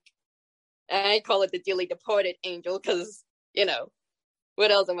like, I call it the dearly departed angel because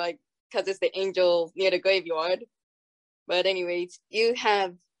what else am I? Because it's the angel near the graveyard. But anyways, you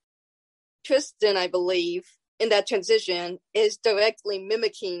have Tristan, I believe, in that transition is directly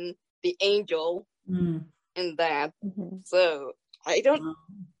mimicking the angel in that. Mm-hmm. So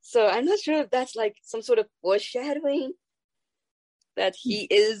I'm not sure if that's like some sort of foreshadowing that he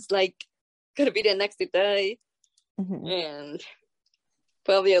is like gonna be the next to die. Mm-hmm. And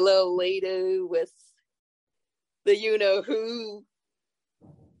probably a little later with the who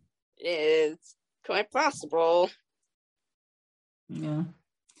is quite possible. Yeah.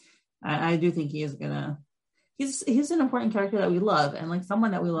 I do think he is gonna he's an important character that we love, and like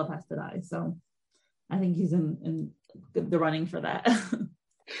someone that we love has to die. So I think he's in the running for that.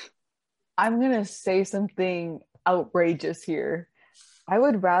 I'm gonna say something outrageous here. I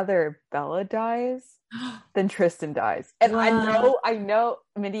would rather Bella dies than Tristan dies. And wow. I know,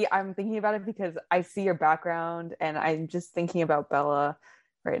 Mindy, I'm thinking about it because I see your background and I'm just thinking about Bella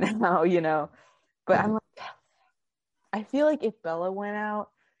right now, But I'm like, I feel like if Bella went out,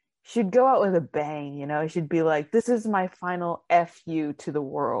 she'd go out with a bang, She'd be like, this is my final F you to the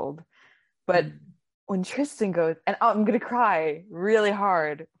world. But when Tristan goes, and I'm going to cry really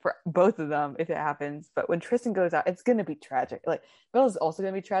hard for both of them if it happens, but when Tristan goes out, it's going to be tragic. Like, Bella's also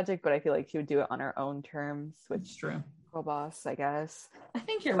going to be tragic, but I feel like she would do it on her own terms, which is true. Girl boss, I guess. I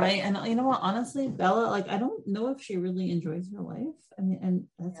think you're right. And you know what? Honestly, Bella, like, I don't know if she really enjoys her life. I mean, and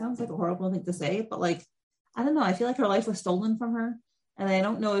that sounds like a horrible thing to say, but like, I don't know. I feel like her life was stolen from her. And I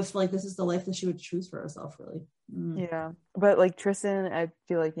don't know if like this is the life that she would choose for herself, really. Yeah. But like Tristan, I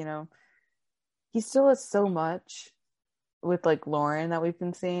feel like, he still has so much with like Lauren that we've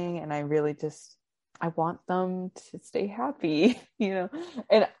been seeing, and I want them to stay happy,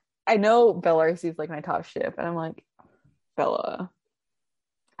 And I know Bella sees like my top ship, and I'm like, Bella,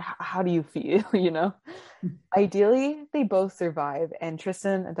 how do you feel? Ideally, they both survive, and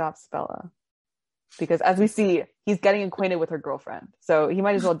Tristan adopts Bella because, as we see, he's getting acquainted with her girlfriend, so he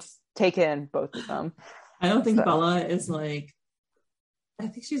might as well just take in both of them. I don't think Bella is like. I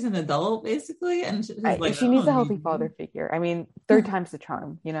think she's an adult, basically, and she needs a healthy father figure. I mean, third time's the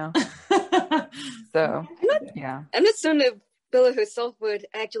charm, So, yeah. I'm not certain if Bella herself would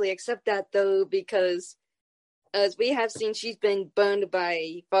actually accept that, though, because as we have seen, she's been burned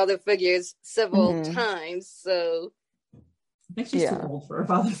by father figures several times. So, I think she's too old for a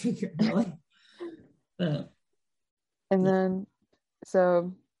father figure, really. And then,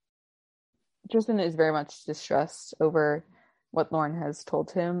 so Tristan is very much distressed over what Lauren has told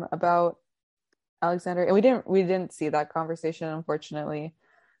him about Alexander, and we didn't see that conversation, unfortunately,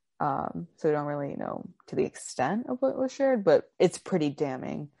 so we don't really know to the extent of what was shared, but it's pretty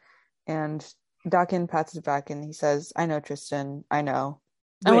damning. And Dakin pats his back and he says, "I know, Tristan, I know."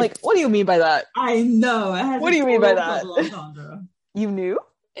 I'm like, what do you mean by that? I know. What do you mean by that? You knew?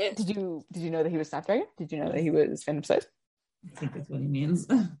 Did you know that he was Snapdragon? Did you know that he was Phantom Scythe? I think that's what he means.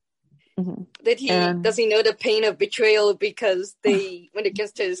 Does he know the pain of betrayal because they went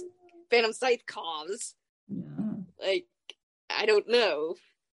against his Phantom Scythe cause? Yeah. Like, I don't know.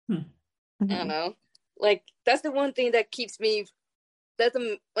 I don't know. Like, that's the one thing that keeps me. That's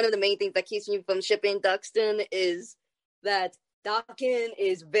one of the main things that keeps me from shipping Duxton is that Dakin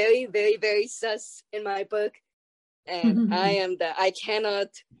is very, very, very sus in my book, and I cannot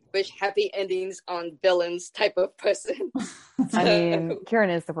wish happy endings on villains type of person. So. I mean, Kieran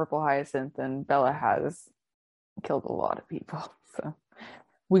is the purple hyacinth, and Bella has killed a lot of people. So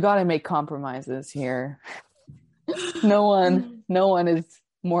we got to make compromises here. No one is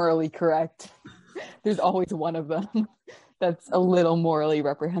morally correct. There's always one of them that's a little morally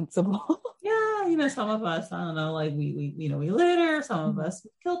reprehensible. Yeah, some of us, I don't know, like we litter. Some of us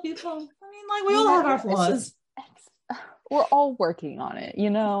kill people. I mean, like we all have our flaws. We're all working on it,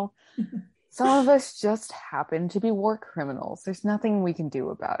 Some of us just happen to be war criminals. There's nothing we can do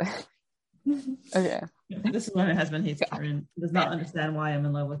about it. Okay. This is when my husband hates Kieran. Does not understand why I'm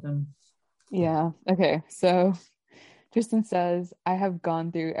in love with him. Yeah. Okay. So Tristan says, "I have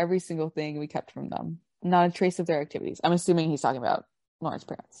gone through every single thing we kept from them. Not a trace of their activities." I'm assuming he's talking about Lauren's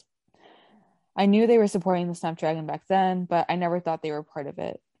parents. "I knew they were supporting the Snapdragon back then, but I never thought they were part of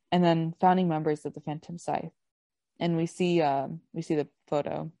it. And then founding members of the Phantom Scythe." And we see the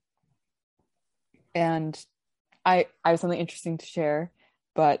photo. And I have something interesting to share,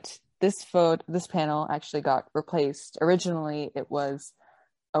 but this panel actually got replaced. Originally, it was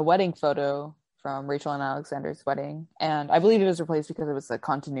a wedding photo from Rachel and Alexander's wedding, and I believe it was replaced because it was a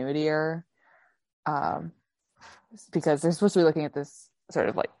continuity error. Because they're supposed to be looking at this sort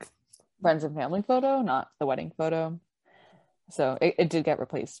of like friends and family photo, not the wedding photo. So it did get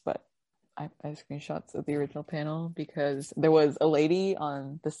replaced, but I have screenshots of the original panel because there was a lady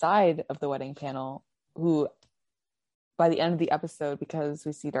on the side of the wedding panel who, by the end of the episode, because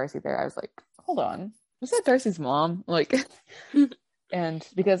we see Darcy there, I was like, hold on, was that Darcy's mom? Like, and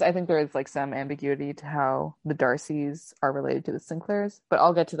because I think there is like some ambiguity to how the Darcys are related to the Sinclairs, but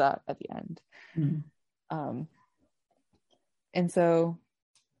I'll get to that at the end. And so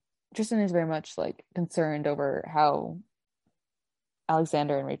Tristan is very much like concerned over how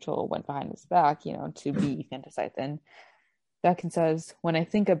Alexander and Rachel went behind his back, to be fantasized. And Dakin says, when I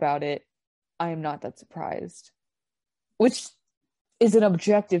think about it, I am not that surprised, which is an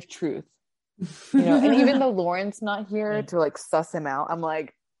objective truth, and even though Lauren's not here to like suss him out, I'm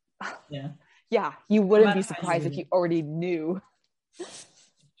like, yeah, you wouldn't be surprised if you already knew.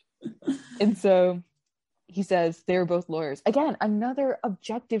 And so he says they were both lawyers. Again, another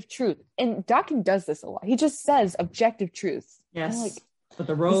objective truth. And Dakin does this a lot. He just says objective truths. Yes. Like, but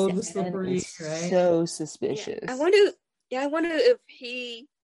the road was slippery, right? So suspicious. I wonder if he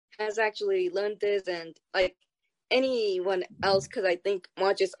has actually learned this, and like anyone else, because I think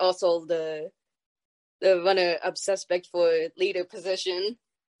Marge is also the runner-up suspect for leader position.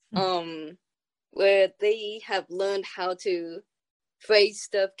 Where they have learned how to phrase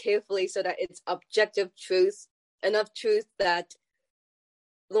stuff carefully so that it's objective truth, enough truth that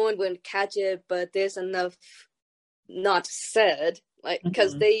Lauren wouldn't catch it, but there's enough not said. Like,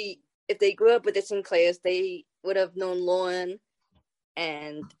 because if they grew up with the Sinclairs, they would have known Lauren,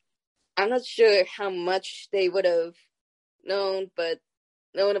 and I'm not sure how much they would have known, but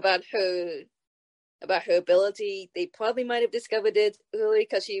known about her ability. They probably might have discovered it early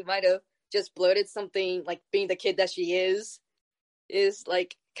because she might have just blurted something, like being the kid that she is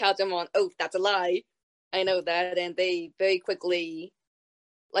like, count them on, oh, that's a lie. I know that. And they very quickly,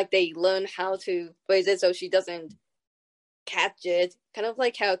 like, they learn how to phrase it so she doesn't catch it. Kind of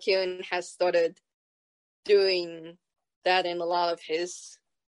like how Kieran has started doing that in a lot of his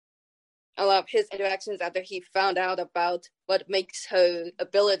interactions after he found out about what makes her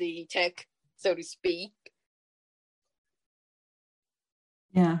ability tick, so to speak.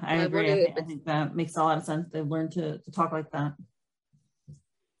 Yeah, I agree. I think that makes a lot of sense. They've learned to talk like that.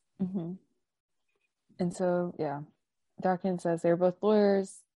 And so, Dakin says they were both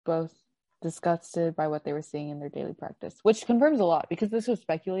lawyers, both disgusted by what they were seeing in their daily practice, which confirms a lot because this was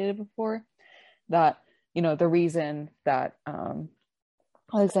speculated before that, the reason that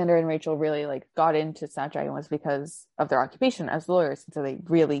Alexander and Rachel really like got into Snapdragon was because of their occupation as lawyers. And so they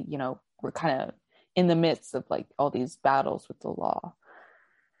really, were kind of in the midst of like all these battles with the law.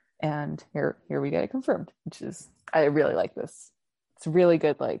 And here we get it confirmed, which is, I really like this. It's really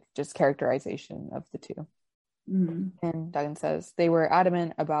good, like, just characterization of the two. And Duggan says they were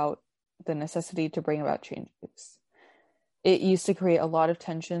adamant about the necessity to bring about changes. It used to create a lot of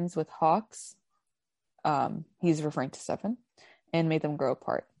tensions with Hawks. He's referring to Stefan, and made them grow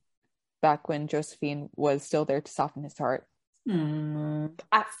apart. Back when Josephine was still there to soften his heart.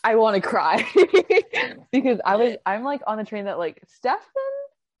 I want to cry because I'm like on the train that like Stefan,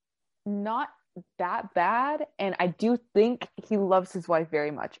 not that bad, and I do think he loves his wife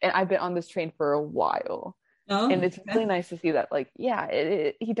very much, and I've been on this train for a while, and it's really nice to see that, like,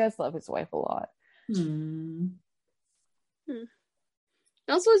 he does love his wife a lot.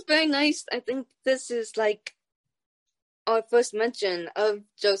 Also, it's very nice. I think this is like our first mention of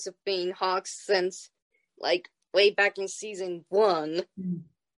Josephine Hawks since like way back in season 1.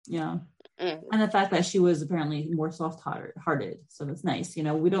 And the fact that she was apparently more soft-hearted, so that's nice.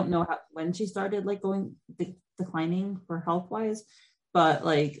 We don't know when she started like going declining for health-wise, but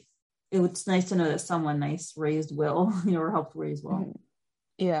like it was nice to know that someone nice raised Will, or helped raise Will.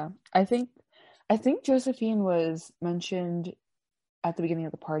 Yeah, I think Josephine was mentioned at the beginning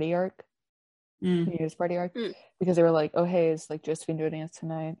of the party arc, New Year's party arc, because they were like, "Oh, hey, is like Josephine doing a dance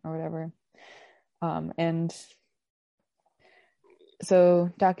tonight or whatever?" And so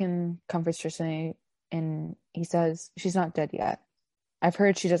Dakin comforts Tristan, and he says, she's not dead yet. I've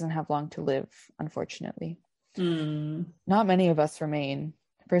heard she doesn't have long to live, unfortunately. Not many of us remain.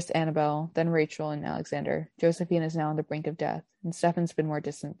 First Annabelle, then Rachel and Alexander. Josephine is now on the brink of death, and Stefan's been more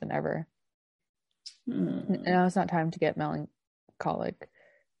distant than ever. Now it's not time to get melancholic.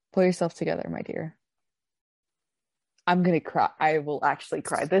 Pull yourself together, my dear. I'm gonna cry. I will actually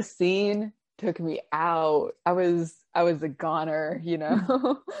cry. This scene took me out. I was a goner,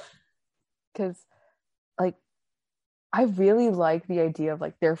 because like I really like the idea of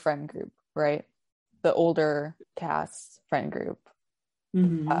like their friend group, right? the older cast friend group.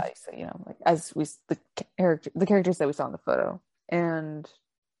 So like as the characters that we saw in the photo, and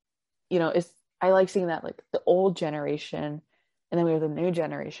it's I like seeing that, like the old generation, and then we have the new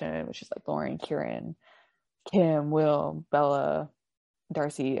generation, which is like Lauren, Kieran, Kim, Will, Bella,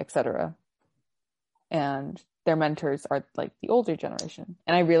 Darcy, etc. And their mentors are like the older generation,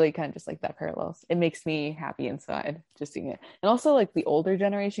 and I really kind of just like that parallels. It makes me happy inside just seeing it. And also like the older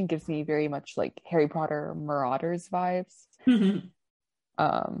generation gives me very much like Harry Potter Marauders vibes.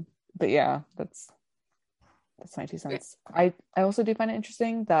 But yeah, that's my 2 cents. I also do find it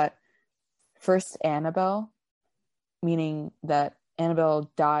interesting that first Annabelle, meaning that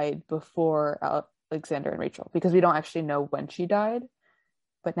Annabelle died before Alexander and Rachel, because we don't actually know when she died,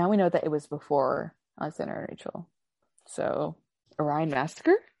 but now we know that it was before Alexander and Rachel. So Orion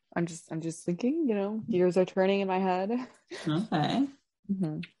Massacre. I'm just thinking, gears are turning in my head. Okay.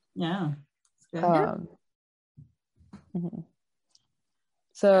 Yeah.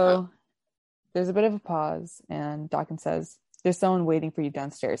 So there's a bit of a pause, and Dawkins says, "There's someone waiting for you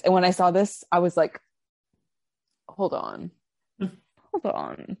downstairs." And when I saw this, I was like, hold on.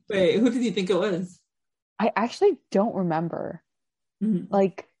 Wait, who did you think it was? I actually don't remember.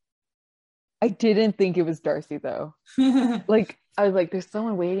 Like, I didn't think it was Darcy though. Like, I was like, there's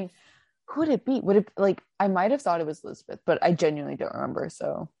someone waiting. Who would it be? Would it, like, I might have thought it was Elizabeth, but I genuinely don't remember.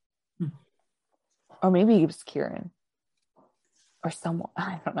 So, or maybe it was Kieran or someone.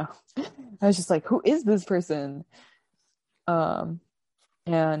 I don't know. I was just like, who is this person? And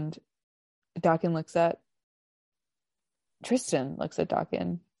Tristan looks at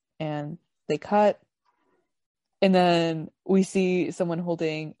Dawkins, and they cut. And then we see someone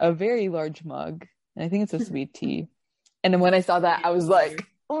holding a very large mug, and I think it's supposed to be tea. And then when I saw that, I was like,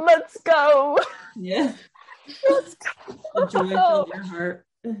 let's go. Yeah. Let's go. The joy filled your heart.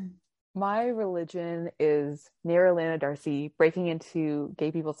 My religion is near Atlanta Darcy breaking into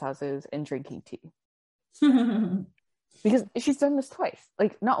gay people's houses and drinking tea. Because she's done this twice.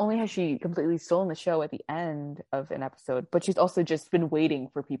 Like, not only has she completely stolen the show at the end of an episode, but she's also just been waiting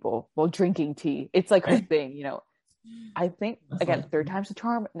for people while drinking tea. It's like her thing, I think, again, third time's the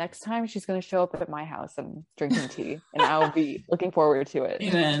charm. Next time she's going to show up at my house and drinking tea, and I'll be looking forward to it.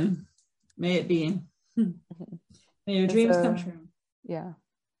 Amen. May it be. May your dreams come true. Yeah.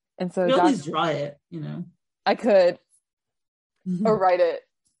 And so at least draw it, I could. Or write it.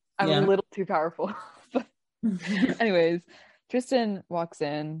 I'm a little too powerful. But anyways, Tristan walks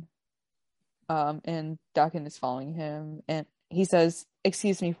in, and Dawkins is following him, and he says,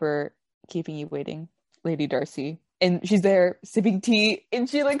 "Excuse me for keeping you waiting, Lady Darcy." And she's there sipping tea, and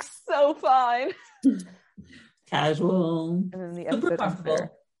she looks so fine. Casual. And then the super comfortable.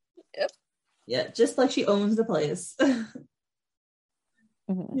 Yep. Yeah, just like she owns the place.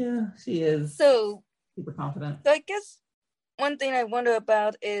 Yeah, she is. So super confident. So I guess one thing I wonder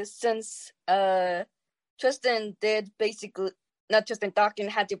about is, since Tristan did basically, not Tristan,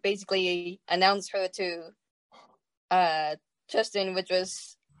 Dawkins had to basically announce her to Tristan, which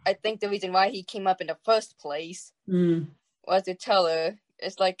was, I think, the reason why he came up in the first place, was to tell her.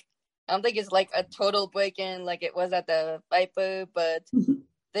 It's like, I don't think it's like a total break-in like it was at the Viper, but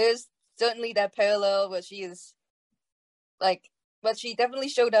there's certainly that parallel where she is like, but she definitely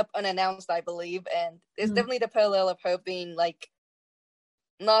showed up unannounced, I believe, and there's definitely the parallel of her being like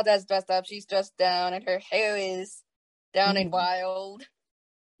not as dressed up. She's dressed down, and her hair is down and wild.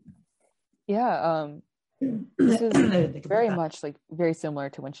 Yeah, this is very much like very similar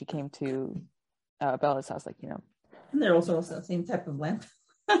to when she came to Bella's house, like, And they're also the same type of lamp,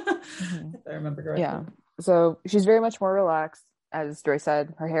 if I remember correctly. Yeah, so she's very much more relaxed, as Joy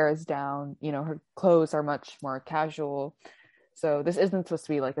said. Her hair is down. Her clothes are much more casual. So this isn't supposed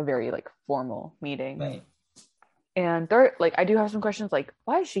to be like a very like formal meeting. Right. And there, like, I do have some questions, like,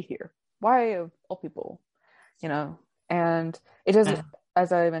 why is she here? Why of all people? And it does,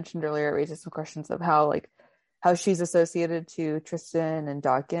 as I mentioned earlier, it raises some questions of how she's associated to Tristan and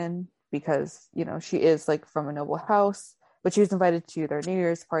Dawkins, because, she is like from a noble house, but she was invited to their New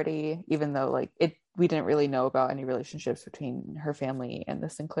Year's party, even though like we didn't really know about any relationships between her family and the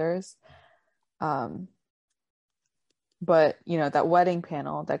Sinclairs. But, that wedding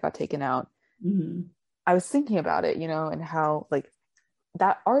panel that got taken out, I was thinking about it, and how like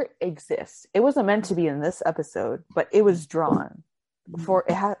that art exists. It wasn't meant to be in this episode, but it was drawn for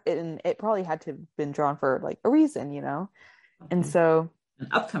it probably had to have been drawn for like a reason, and so an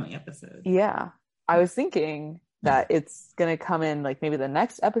upcoming episode. Yeah. I was thinking that it's going to come in like maybe the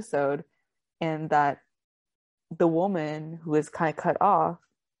next episode, and that the woman who was kind of cut off,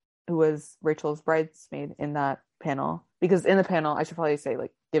 who was Rachel's bridesmaid in that panel, because in the panel, I should probably say,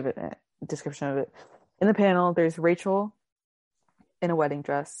 like, give it a description of it. In the panel, there's Rachel in a wedding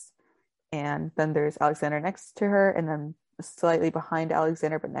dress, and then there's Alexander next to her, and then slightly behind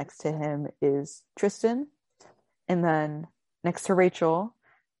Alexander, but next to him is Tristan. And then next to Rachel,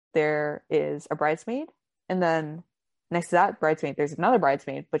 there is a bridesmaid, and then next to that bridesmaid, there's another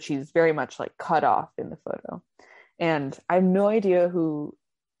bridesmaid, but she's very much like cut off in the photo. And I have no idea who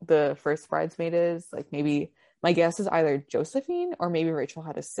the first bridesmaid is. Like, maybe my guess is either Josephine or maybe Rachel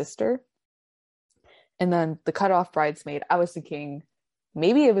had a sister. And then the cut off bridesmaid, I was thinking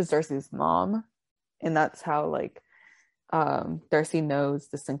maybe it was Darcy's mom, and that's how like Darcy knows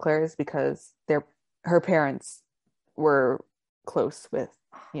the Sinclairs, because her parents were close with,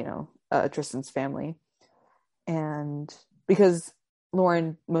 you know, Tristan's family. And because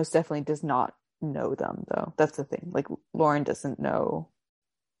Lauren most definitely does not know them, though. That's the thing. Like, Lauren doesn't know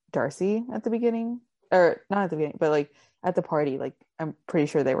Darcy at the beginning, or not at the beginning, but like at the party. Like, I'm pretty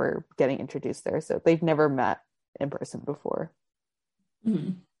sure they were getting introduced there, so they've never met in person before.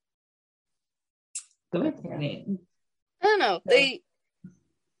 Mm-hmm. Go ahead, I don't know. I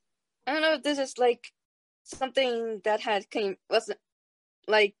don't know if this is like something that wasn't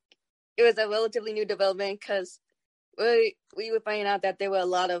like, it was a relatively new development, because we would find out that there were a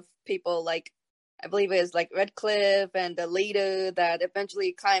lot of people, like, I believe it was like Redcliffe and the leader, that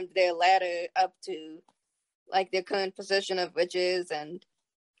eventually climbed their ladder up to like their current position of witches. And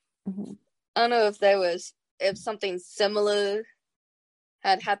I don't know if something similar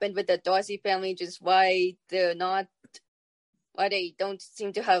had happened with the Darcy family, just why they don't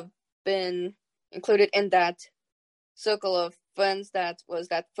seem to have been included in that circle of friends that was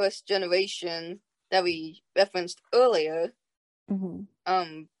that first generation that we referenced earlier.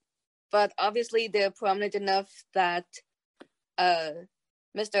 But obviously they're prominent enough that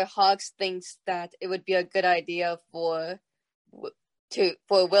Mr. Hawks thinks that it would be a good idea for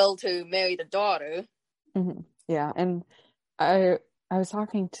Will to marry the daughter. Yeah, and I was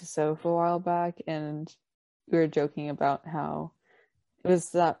talking to Soph a while back, and we were joking about how it was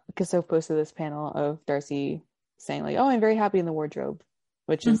that, because Soph posted this panel of Darcy saying like, "Oh, I'm very happy in the wardrobe,"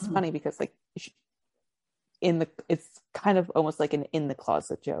 which is funny because like it's kind of almost like an in the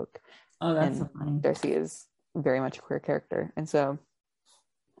closet joke. Oh, that's and so funny. Darcy is very much a queer character, and so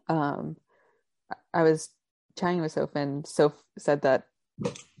I was chatting with Soph, and Soph said that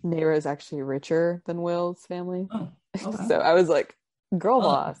Nayra is actually richer than Will's family. Oh, okay. So I was like, girl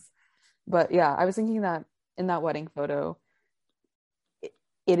boss. But yeah, I was thinking that in that wedding photo,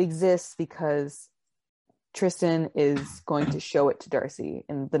 it exists because Tristan is going to show it to Darcy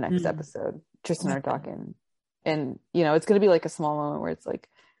in the next episode. Tristan or Dawkins. And, you know, it's going to be like a small moment where it's like,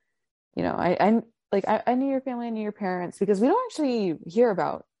 you know, I knew your family, I knew your parents, because we don't actually hear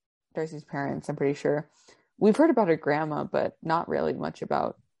about Darcy's parents, I'm pretty sure. We've heard about her grandma, but not really much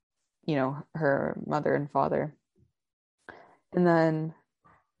about, you know, her mother and father. And then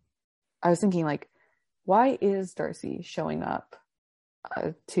I was thinking, like, why is Darcy showing up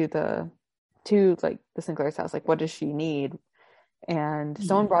to the Sinclair's house? Like, what does she need? And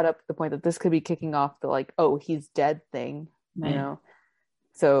someone brought up the point that this could be kicking off the like, oh, he's dead thing, you know?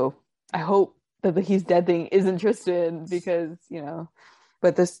 So I hope that the he's dead thing isn't Tristan, because, you know,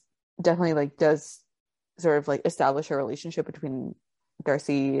 but this definitely like does sort of like establish a relationship between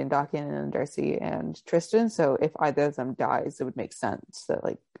Darcy and Dawkins and Darcy and Tristan. So if either of them dies, it would make sense that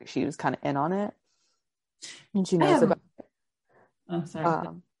like she was kind of in on it and she knows about it. Oh, sorry.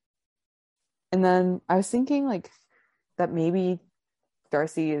 And then I was thinking like that maybe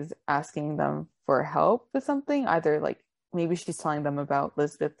Darcy is asking them for help with something. Either like maybe she's telling them about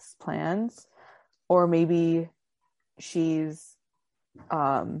Lisbeth's plans, or maybe she's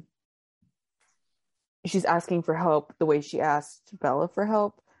asking for help the way she asked Bella for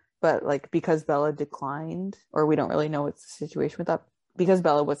help, but like because Bella declined, or we don't really know what's the situation with that, because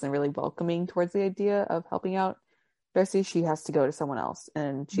Bella wasn't really welcoming towards the idea of helping out Darcy, she has to go to someone else,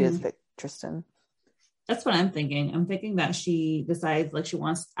 and she has picked Tristan. That's what I'm thinking. I'm thinking that she decides like she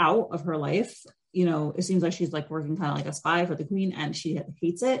wants out of her life. You know, it seems like she's like working kind of like a spy for the queen, and she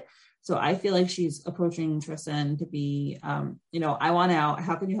hates it. So I feel like she's approaching Tristan to be, you know, I want out.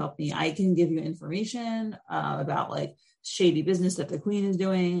 How can you help me? I can give you information about like shady business that the queen is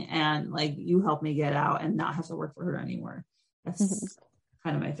doing, and like you help me get out and not have to work for her anymore. That's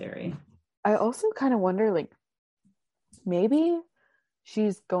kind of my theory. I also kind of wonder, like, maybe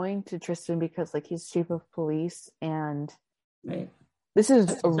she's going to Tristan because like he's chief of police, and this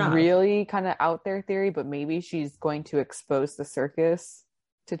is a really kind of out there theory, but maybe she's going to expose the circus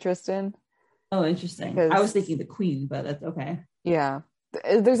to Tristan. Oh, interesting. I was thinking the queen, but that's okay. Yeah,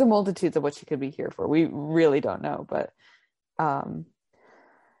 there's a multitude of what she could be here for. We really don't know, but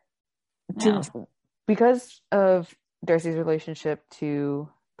Yeah. Because of Darcy's relationship to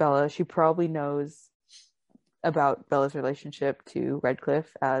Bella, she probably knows about Bella's relationship to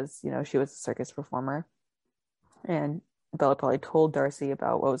Redcliffe, as she was a circus performer, and Bella probably told Darcy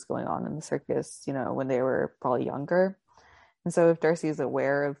about what was going on in the circus, when they were probably younger. And so if Darcy is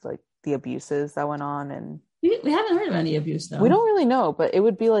aware of like the abuses that went on, and we haven't heard of any abuse though. We don't really know, but it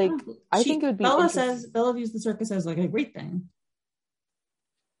would be like, I think it would be Bella views the circus as like a great thing.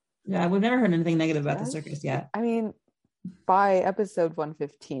 Yeah, we've never heard anything negative about the circus yet. I mean, by episode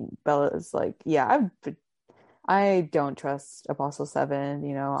 115, Bella is like, yeah, I don't trust Apostle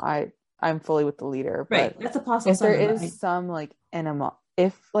 7, I'm fully with the leader. But right, that's Apostle 7. If there is some like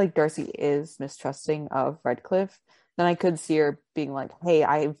if like Darcy is mistrusting of Redcliffe, then I could see her being like, hey,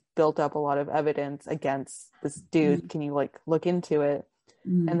 I've built up a lot of evidence against this dude. Can you like look into it?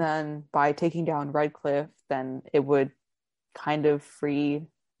 And then by taking down Redcliffe, then it would kind of free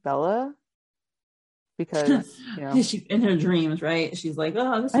Bella, because she in her dreams, right? She's like,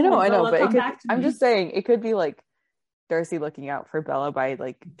 oh, this I know, but I'm just saying it could be like Darcy looking out for Bella by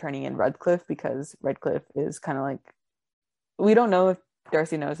like turning in Redcliffe, because Redcliffe is kind of like, we don't know if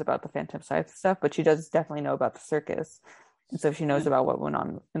Darcy knows about the Phantom Scythe stuff, but she does definitely know about the circus. And so if she knows about what went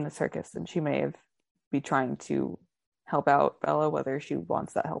on in the circus, then she may be trying to help out Bella, whether she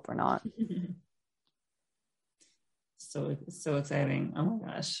wants that help or not. So exciting. Oh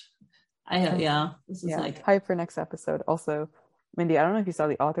my gosh. This is like hype for next episode. Also, Mindy, I don't know if you saw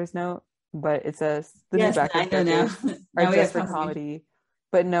the author's note, but it says the new background characters are just for comedy.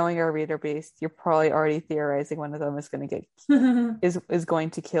 But knowing our reader base, you're probably already theorizing one of them is going to get is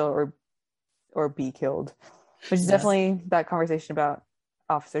going to kill or be killed, which is definitely that conversation about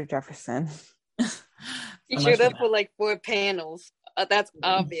Officer Jefferson. He showed up for like 4 panels. That's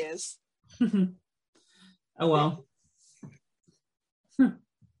obvious. Oh well.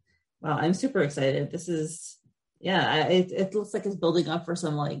 Wow, I'm super excited. This is it looks like it's building up for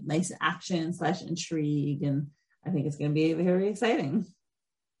some like nice action / intrigue, and I think it's going to be very exciting.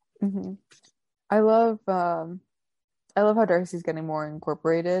 Mm-hmm. I love how Darcy's getting more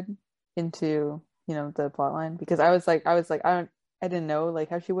incorporated into the plot line, because I was like I didn't know like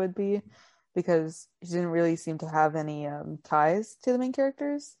how she would be, because she didn't really seem to have any ties to the main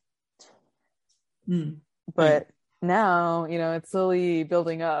characters. But now it's slowly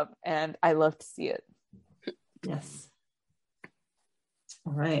building up, and I love to see it. Yes.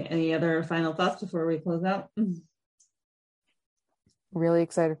 All right, any other final thoughts before we close out? Really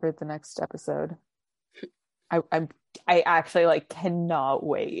excited for the next episode. I actually like cannot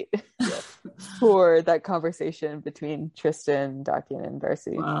wait for that conversation between Tristan, Dakian, and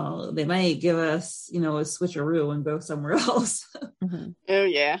Darcy. Well, they might give us a switcheroo and go somewhere else. Oh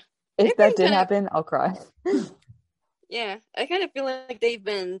yeah. If that did happen, I'll cry. Yeah, I kind of feel like they've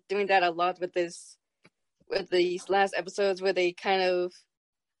been doing that a lot with these last episodes, where they kind of,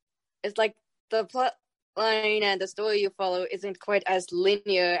 it's like the plot line and the story you follow isn't quite as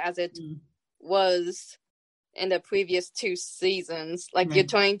linear as it was in the previous 2 seasons. Like you're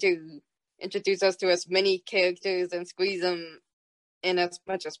trying to introduce us to as many characters and squeeze them in as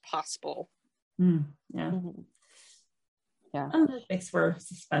much as possible. Yeah. It makes for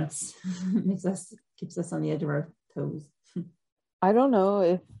suspense. Keeps us on the edge of our toes. I don't know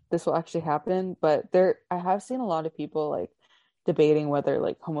if this will actually happen, but I have seen a lot of people like debating whether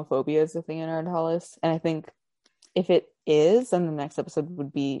like homophobia is a thing in Ardhalis, and I think if it is, then the next episode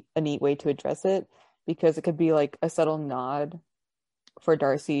would be a neat way to address it, because it could be like a subtle nod for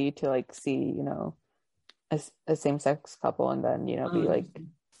Darcy to like see a same-sex couple, and then be like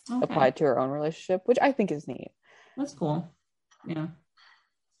applied to her own relationship, which I think is neat. That's cool. Yeah.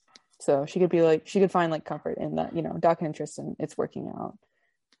 So she could find like comfort in that, Doc and Tristan, it's working out.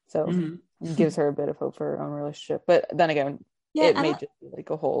 So it gives her a bit of hope for her own relationship. But then again, it may just be like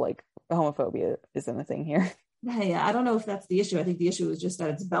a whole like homophobia isn't a thing here. Yeah. I don't know if that's the issue. I think the issue is just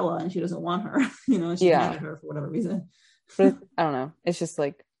that it's Bella and she doesn't want her, and she's mad at her for whatever reason. But I don't know. It's just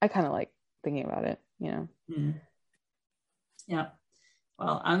like, I kind of like thinking about it, Yeah.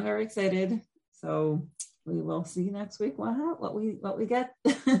 Well, I'm very excited. So we will see next week what we get.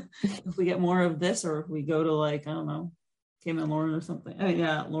 If we get more of this, or if we go to like, I don't know, Kim and Lauren or something. I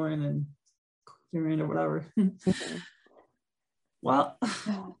mean, Lauren and Kieran or whatever. Well,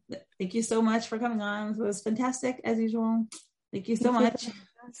 thank you so much for coming on. It was fantastic as usual. Thank you so much.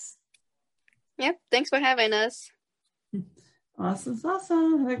 Yep. Thanks for having us. Awesome.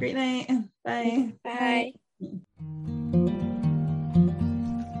 Have a great night. Bye. Bye.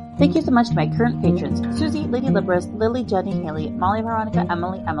 Thank you so much to my current patrons: Susie, Lady Libris, Lily, Jenny, Haley, Molly, Veronica,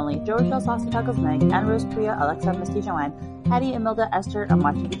 Emily, Joe, Rochelle, Saucy Tacos, Meg, Anne Rose, Priya, Alexa, Misty, Joanne, Hattie, Imelda, Esther, I'm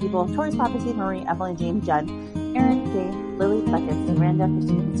Watching the People, Tori, Papacy, Marie, Emily, James, Jen, Aaron, Jane, Lily, Beckett, Miranda,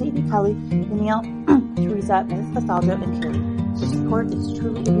 Christine, Sadie, Kelly, Danielle, Teresa, Mrs. Nostalgia, and Carrie. Your support is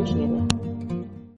truly appreciated.